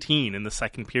 17 in the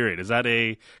second period. Is that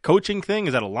a coaching thing?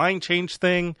 Is that a line change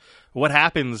thing? What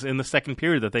happens in the second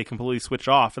period that they completely switch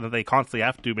off and that they constantly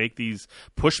have to make these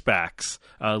pushbacks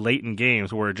late in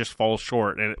games where it just falls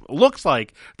short? And it looks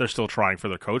like they're still trying for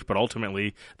their coach, but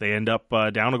ultimately they end up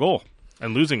down a goal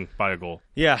and losing by a goal.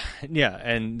 Yeah,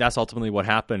 and that's ultimately what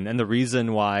happened. And the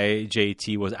reason why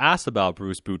JT was asked about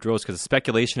Bruce Boudreau is because the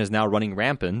speculation is now running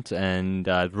rampant, and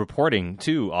reporting,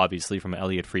 too, obviously, from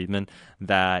Elliot Friedman,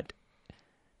 that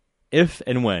if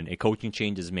and when a coaching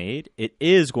change is made, it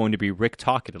is going to be Rick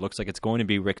Tocchet. It looks like it's going to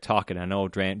be Rick Tocchet. I know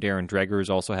Darren Dreger has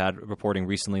also had reporting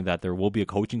recently that there will be a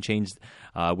coaching change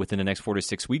within the next 4 to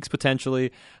 6 weeks,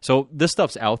 potentially. So this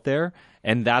stuff's out there,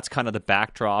 and that's kind of the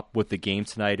backdrop with the game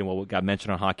tonight and what got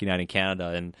mentioned on Hockey Night in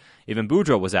Canada. And even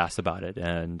Boudreau was asked about it,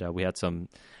 and we had some...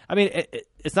 I mean,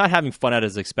 it's not having fun at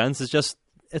his expense.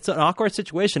 It's an awkward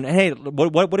situation. And hey,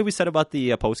 what did we said about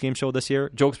the post-game show this year?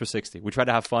 Jokes for 60. We try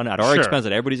to have fun at our expense,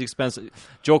 at everybody's expense,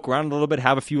 joke around a little bit,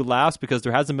 have a few laughs, because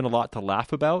there hasn't been a lot to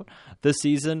laugh about this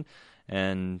season,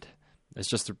 and it's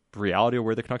just the reality of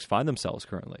where the Canucks find themselves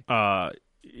currently. From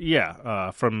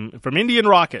Indian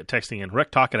Rocket texting in,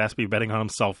 Rick Tocchet has to be betting on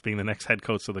himself being the next head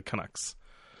coach of the Canucks.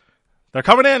 They're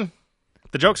coming in.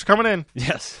 The jokes are coming in.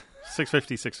 Yes.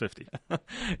 650.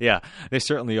 Yeah, they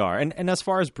certainly are. And as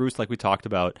far as Bruce, like we talked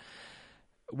about,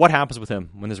 what happens with him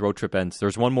when this road trip ends?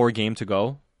 There's one more game to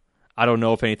go. I don't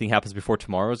know if anything happens before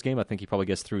tomorrow's game. I think he probably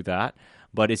gets through that.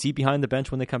 But is he behind the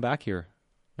bench when they come back here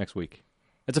next week?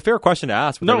 It's a fair question to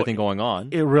ask with everything going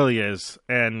on. It really is.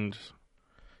 And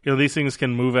these things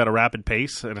can move at a rapid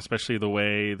pace, and especially the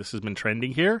way this has been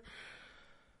trending here.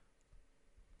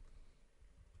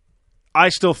 I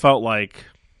still felt like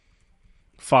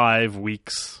 5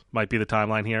 weeks might be the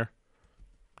timeline here.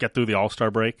 Get through the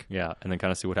All-Star break. Yeah, and then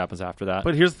kind of see what happens after that.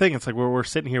 But here's the thing. It's like we're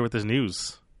sitting here with this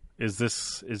news. Is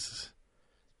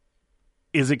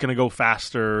it going to go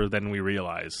faster than we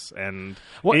realize? And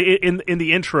in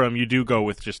the interim, you do go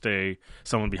with just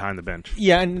someone behind the bench.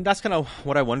 Yeah, and that's kind of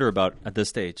what I wonder about at this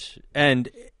stage. And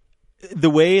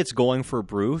the way it's going for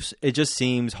Bruce, it just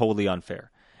seems wholly unfair.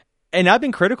 And I've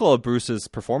been critical of Bruce's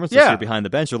performance this year behind the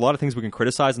bench. There are a lot of things we can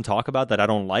criticize and talk about that I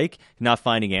don't like, not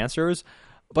finding answers.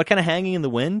 But kind of hanging in the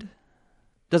wind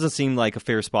doesn't seem like a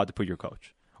fair spot to put your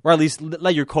coach. Or at least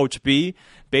let your coach be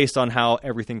based on how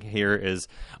everything here is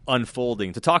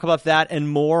unfolding. To talk about that and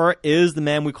more is the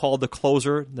man we call the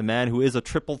closer, the man who is a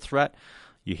triple threat.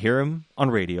 You hear him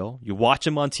on radio, you watch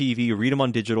him on TV, you read him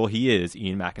on digital. He is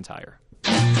Ian McIntyre.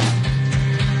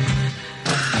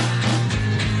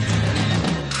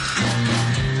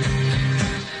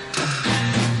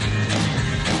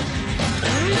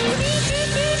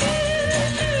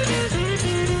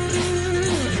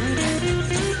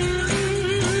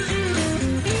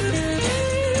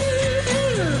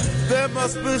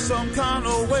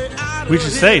 We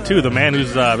should say, too, the man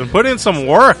who's been putting in some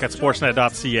work at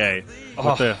Sportsnet.ca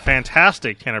with the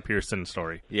fantastic Tanner Pearson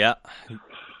story. Yeah.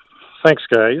 Thanks,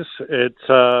 guys.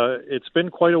 It's been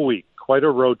quite a week, quite a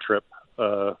road trip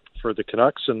for the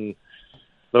Canucks and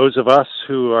those of us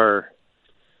who are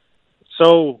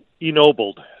so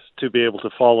ennobled to be able to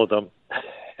follow them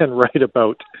and write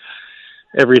about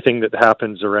everything that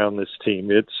happens around this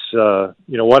team. It's,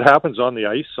 what happens on the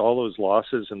ice, all those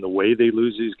losses and the way they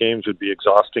lose these games would be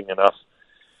exhausting enough.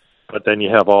 But then you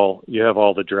have all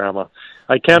the drama.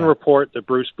 I can report that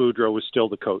Bruce Boudreau was still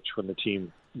the coach when the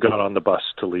team got on the bus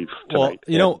to leave tonight.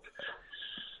 Well,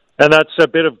 and that's a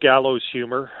bit of gallows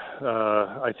humor.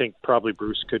 I think probably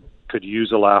Bruce could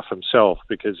use a laugh himself,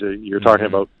 because you're talking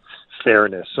about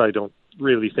fairness. I don't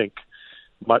really think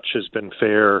much has been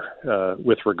fair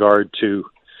with regard to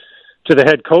the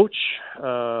head coach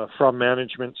from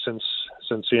management since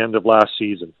the end of last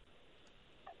season.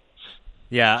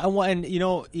 Yeah, and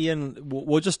Ian,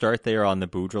 we'll just start there on the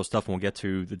Boudreau stuff, and we'll get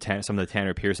to some of the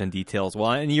Tanner Pearson details.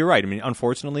 Well, and you're right. I mean,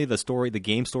 unfortunately, the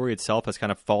game story itself has kind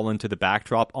of fallen to the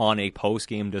backdrop on a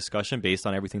post-game discussion based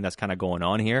on everything that's kind of going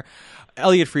on here.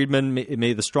 Elliot Friedman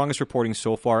made the strongest reporting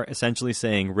so far, essentially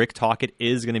saying Rick Tocchet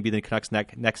is going to be the Canucks'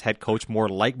 next head coach more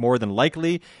than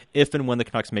likely if and when the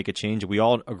Canucks make a change. We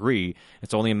all agree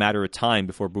it's only a matter of time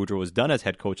before Boudreau is done as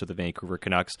head coach of the Vancouver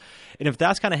Canucks. And if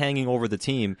that's kind of hanging over the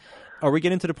team, are we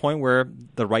getting to the point where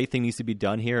the right thing needs to be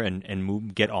done here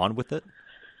and get on with it?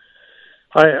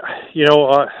 I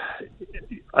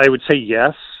would say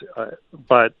yes,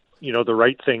 but the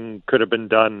right thing could have been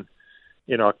done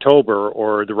in October,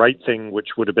 or the right thing, which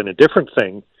would have been a different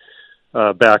thing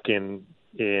back in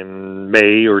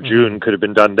May or June, could have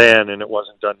been done then, and it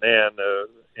wasn't done then.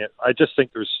 I just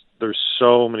think there's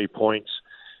so many points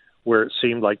where it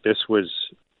seemed like this was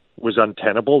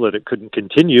untenable, that it couldn't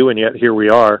continue, and yet here we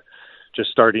are, just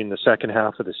starting the second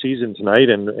half of the season tonight,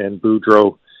 and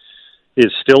Boudreau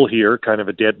is still here, kind of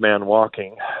a dead man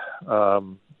walking. I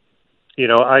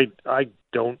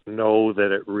don't know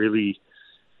that it really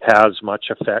has much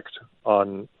effect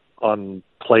on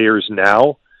players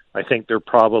now. I think they're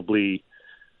probably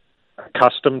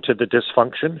accustomed to the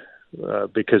dysfunction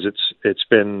because it's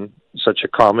been such a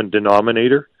common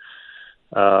denominator.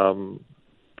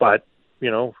 But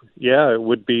it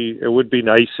would be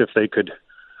nice if they could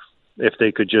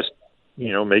just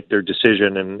make their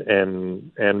decision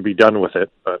and be done with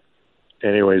it. But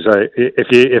anyways,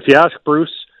 if you ask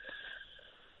Bruce,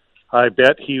 I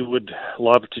bet he would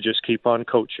love to just keep on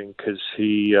coaching, because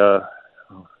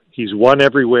he's won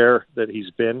everywhere that he's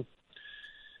been,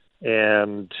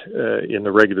 and in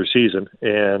the regular season,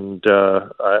 and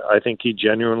I think he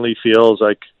genuinely feels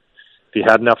like if he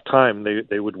had enough time,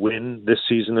 they would win this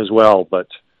season as well. But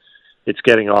it's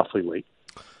getting awfully late.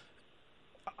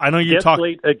 I know you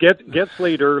gets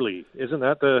late early. Isn't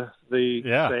that the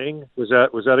saying? Was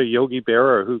that a Yogi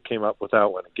Berra, or who came up with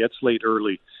that one? It gets late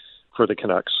early for the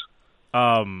Canucks.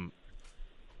 I'll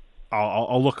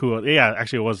look who. Yeah,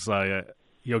 actually, it was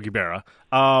Yogi Berra.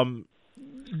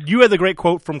 You had the great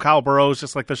quote from Kyle Burrows,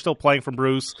 just like they're still playing from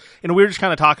Bruce, and we were just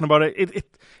kind of talking about it.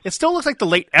 It still looks like the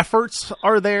late efforts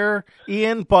are there,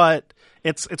 Ian, but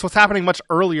it's what's happening much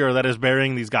earlier that is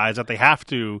burying these guys, that they have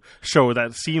to show that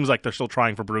it seems like they're still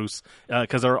trying for Bruce,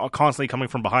 because they're constantly coming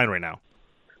from behind right now.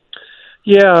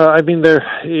 Yeah, I mean,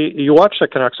 you watch the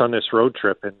Canucks on this road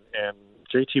trip, and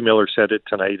JT Miller said it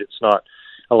tonight. It's not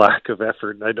a lack of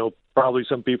effort. And I know probably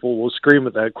some people will scream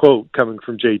at that quote coming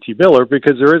from JT Miller,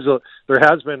 because there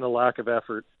has been a lack of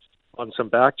effort on some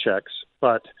back checks.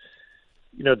 But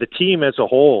the team as a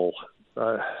whole,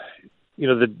 the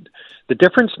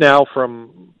difference now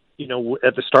from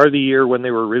at the start of the year when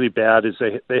they were really bad is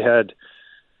they had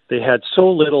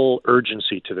so little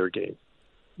urgency to their game.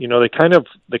 They kind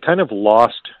of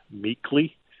lost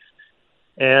meekly,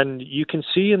 and you can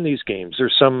see in these games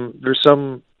there's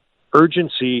some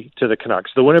urgency to the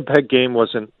Canucks. The Winnipeg game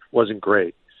wasn't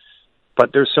great,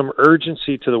 but there's some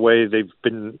urgency to the way they've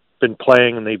been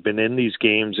playing, and they've been in these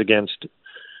games against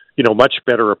much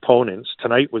better opponents.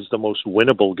 Tonight was the most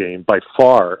winnable game by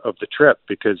far of the trip,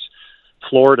 because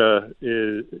Florida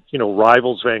is,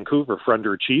 rivals Vancouver for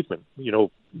underachievement,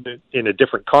 in a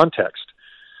different context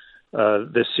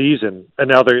this season. And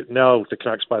now the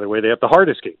Canucks, by the way, they have the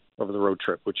hardest game of the road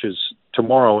trip, which is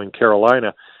tomorrow in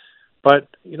Carolina. But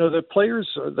the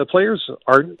players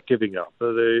aren't giving up.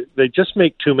 They just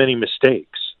make too many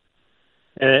mistakes,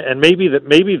 and maybe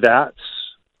that's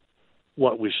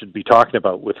what we should be talking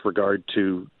about with regard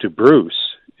to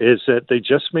Bruce, is that they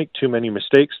just make too many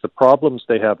mistakes. The problems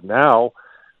they have now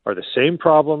are the same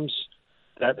problems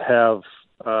that have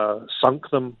sunk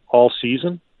them all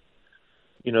season.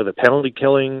 The penalty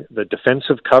killing, the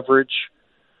defensive coverage,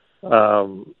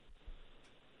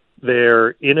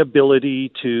 their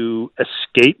inability to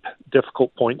escape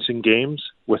difficult points in games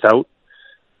without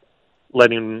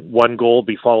letting one goal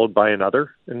be followed by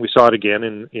another. And we saw it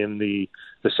again in the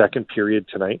second period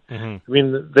tonight. Mm-hmm. I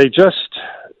mean,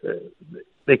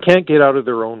 they can't get out of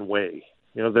their own way.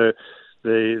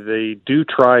 They do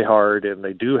try hard, and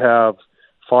they do have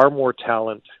far more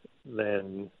talent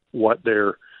than what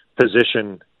their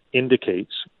position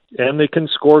indicates, and they can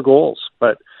score goals.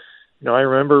 But I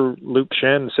remember Luke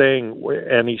Shen saying,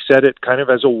 and he said it kind of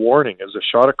as a warning, as a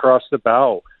shot across the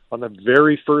bow on the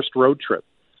very first road trip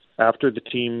after the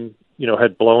team,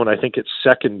 had blown, I think, its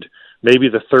second, maybe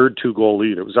the third 2-goal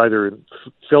lead. It was either in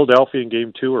Philadelphia in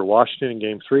Game 2 or Washington in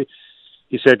Game 3.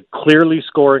 he said clearly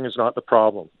scoring is not the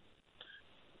problem.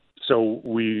 So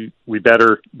we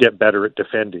better get better at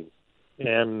defending.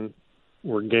 And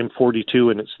we're in game 42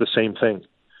 and it's the same thing.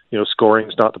 Scoring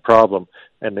is not the problem,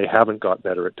 and they haven't got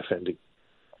better at defending.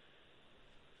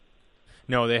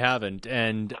 No, they haven't.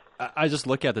 And I just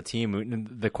look at the team.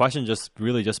 The question just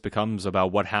becomes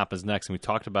about what happens next. And we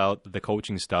talked about the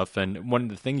coaching stuff. And one of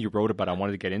the things you wrote about I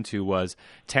wanted to get into was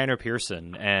Tanner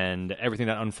Pearson and everything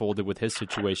that unfolded with his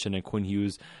situation, and Quinn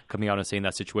Hughes coming out and saying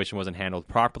that situation wasn't handled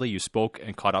properly. You spoke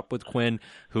and caught up with Quinn,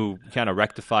 who kind of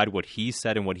rectified what he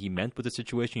said and what he meant with the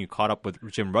situation. You caught up with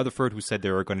Jim Rutherford, who said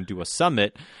they were going to do a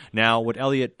summit. Now, what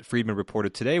Elliot Friedman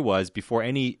reported today was before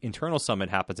any internal summit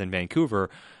happens in Vancouver,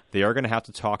 they are going to have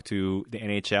to talk to the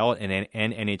NHL and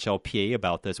NHLPA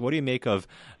about this. What do you make of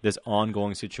this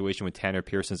ongoing situation with Tanner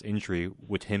Pearson's injury,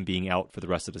 with him being out for the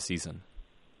rest of the season?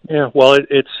 Yeah, well,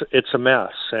 it's a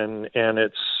mess, and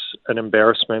it's an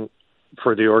embarrassment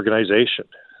for the organization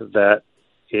that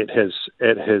it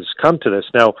has come to this.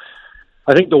 Now,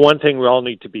 I think the one thing we all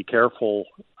need to be careful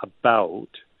about,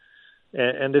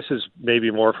 and this is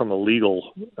maybe more from a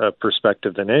legal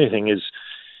perspective than anything,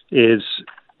 is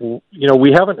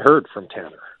we haven't heard from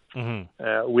Tanner.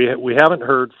 Mm-hmm. We haven't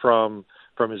heard from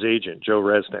his agent, Joe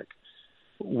Resnick.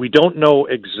 We don't know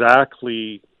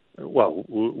exactly. Well,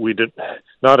 we did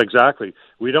not exactly.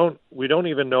 We don't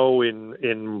even know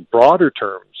in broader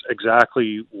terms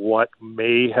exactly what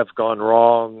may have gone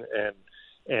wrong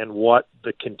and what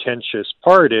the contentious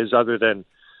part is, other than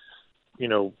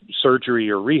surgery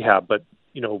or rehab. But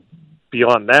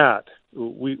beyond that,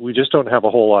 we just don't have a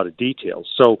whole lot of details.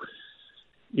 So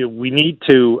we need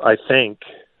to, I think,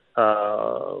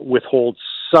 withhold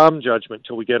some judgment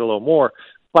till we get a little more.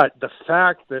 But the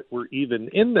fact that we're even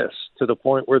in this to the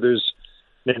point where there's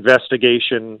an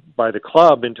investigation by the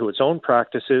club into its own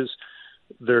practices,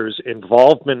 there's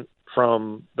involvement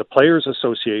from the Players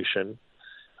Association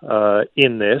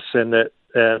in this, and the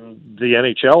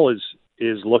NHL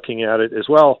is looking at it as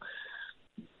well.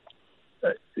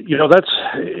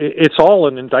 It's all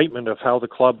an indictment of how the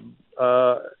club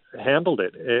handled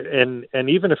it, and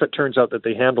even if it turns out that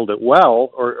they handled it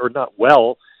well, or not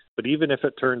well, but even if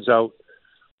it turns out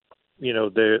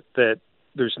that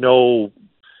there's no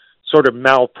sort of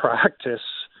malpractice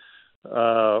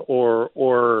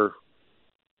or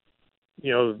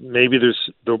maybe there's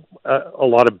a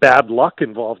lot of bad luck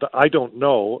involved. I don't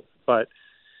know, but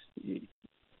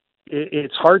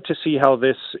it's hard to see how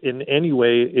this in any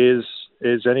way is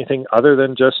anything other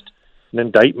than just an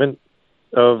indictment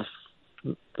of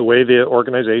the way the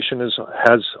organization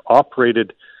has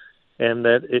operated, and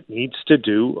that it needs to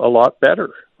do a lot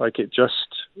better. Like it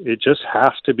just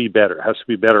has to be better. It has to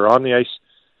be better on the ice.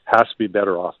 Has to be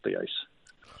better off the ice.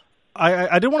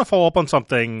 I did want to follow up on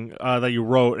something that you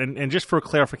wrote, and just for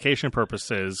clarification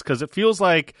purposes, because it feels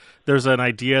like there's an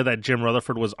idea that Jim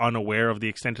Rutherford was unaware of the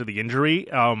extent of the injury.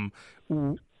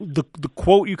 The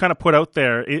quote you kind of put out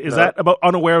there, is that about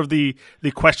unaware of the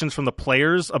questions from the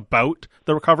players about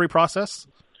the recovery process?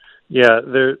 Yeah,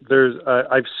 there's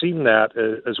I've seen that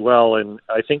as well, and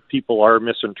I think people are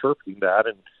misinterpreting that.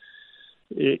 And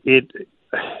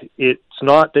it's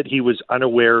not that he was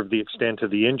unaware of the extent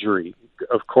of the injury.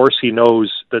 Of course, he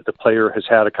knows that the player has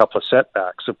had a couple of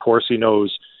setbacks. Of course, he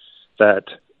knows that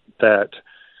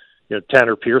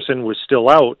Tanner Pearson was still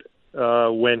out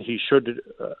when he should,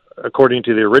 according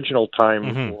to the original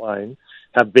timeline,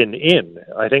 have been in.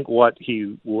 I think what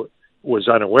he was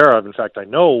unaware of, in fact, I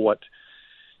know what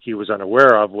he was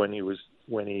unaware of when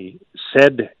he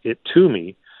said it to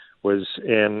me was,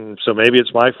 and so maybe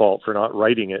it's my fault for not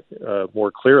writing it more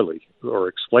clearly or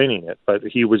explaining it, but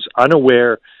he was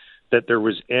unaware that there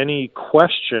was any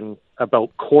question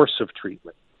about course of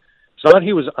treatment. It's not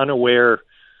he was unaware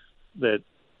that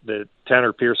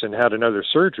Tanner Pearson had another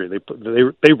surgery.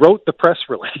 They wrote the press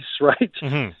release, right?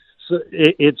 Mm-hmm. So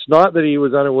it's not that he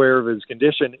was unaware of his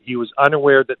condition. He was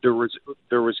unaware that there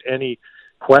was any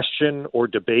question or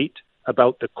debate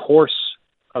about the course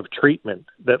of treatment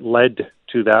that led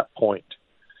to that point.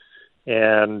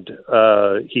 And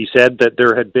he said that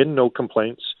there had been no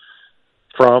complaints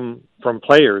from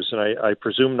players, and I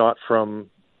presume not from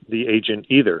the agent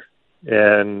either.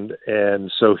 And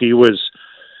so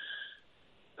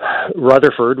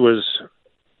Rutherford was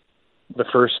the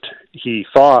first he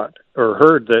thought or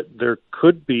heard that there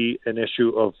could be an issue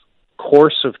of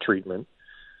course of treatment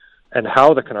and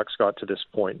how the Canucks got to this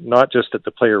point, not just that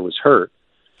the player was hurt,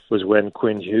 was when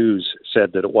Quinn Hughes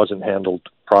said that it wasn't handled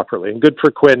properly. And good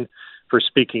for Quinn for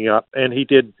speaking up. And he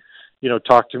did,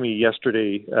 talk to me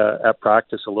yesterday at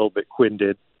practice a little bit, Quinn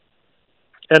did.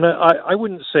 And I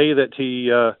wouldn't say that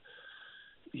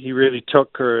really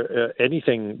took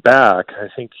anything back. I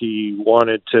think he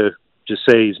wanted to just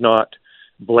say he's not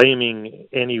blaming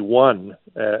anyone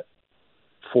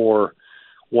for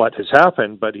what has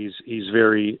happened, but he's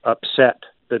very upset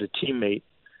that a teammate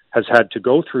has had to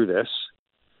go through this.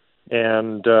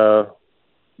 And,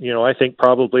 I think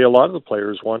probably a lot of the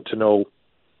players want to know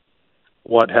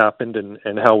what happened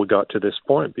and how we got to this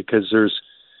point, because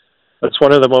that's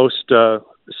one of the most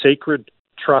sacred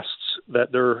trusts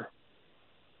that there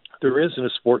is in a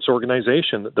sports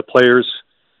organization, that the players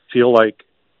feel like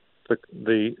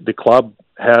the club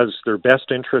has their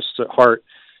best interests at heart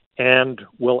and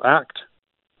will act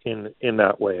in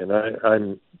that way. And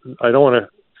I don't want to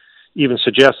even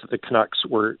suggest that the Canucks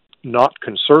were not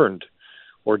concerned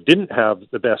or didn't have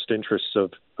the best interests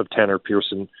of Tanner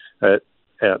Pearson at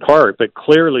heart, but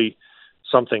clearly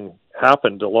something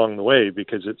happened along the way,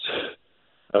 because it's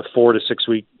a 4 to 6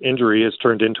 week injury has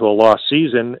turned into a lost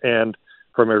season. And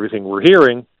from everything we're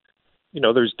hearing,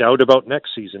 there's doubt about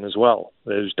next season as well.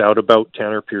 There's doubt about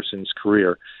Tanner Pearson's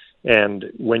career. And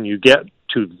when you get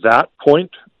to that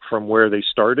point from where they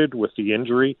started with the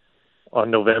injury on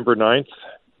November 9th,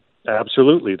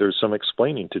 absolutely, there's some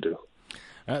explaining to do.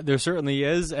 There certainly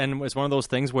is, and it's one of those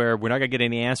things where we're not going to get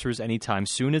any answers anytime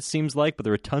soon, it seems like, but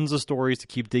there are tons of stories to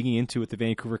keep digging into with the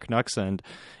Vancouver Canucks, and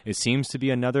it seems to be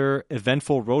another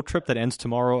eventful road trip that ends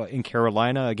tomorrow in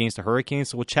Carolina against the Hurricanes.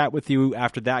 So we'll chat with you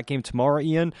after that game tomorrow,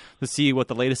 Ian, to see what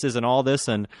the latest is in all this,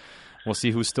 and we'll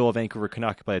see who's still a Vancouver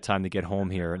Canuck by the time they get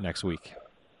home here next week.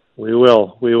 We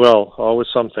will. Always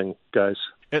something, guys.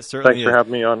 It certainly Thanks for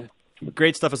having me on.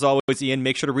 Great stuff as always, Ian.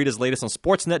 Make sure to read his latest on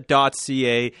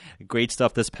sportsnet.ca. Great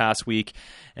stuff this past week.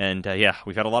 And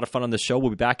we've had a lot of fun on this show. We'll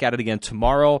be back at it again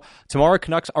tomorrow. Tomorrow,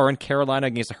 Canucks are in Carolina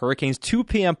against the Hurricanes. 2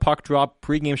 p.m. puck drop.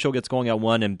 Pre-game show gets going at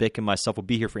 1, and Bick and myself will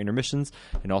be here for intermissions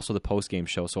and also the post-game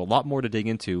show. So a lot more to dig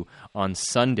into on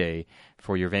Sunday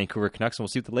for your Vancouver Canucks. And we'll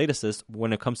see what the latest is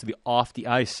when it comes to the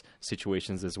off-the-ice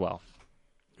situations as well.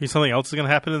 Maybe something else is going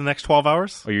to happen in the next 12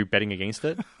 hours? Are you betting against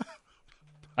it?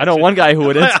 I know one guy who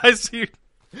it is. I see.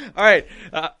 All right.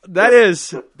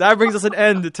 That brings us an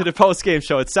end to the post-game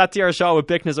show. It's Satyar Shah with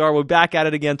Bick Nazar. We'll be back at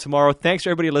it again tomorrow. Thanks for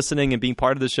everybody listening and being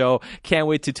part of the show. Can't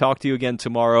wait to talk to you again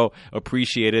tomorrow.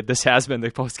 Appreciate it. This has been the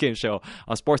post-game show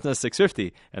on Sportsnet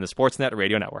 650 and the Sportsnet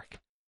Radio Network.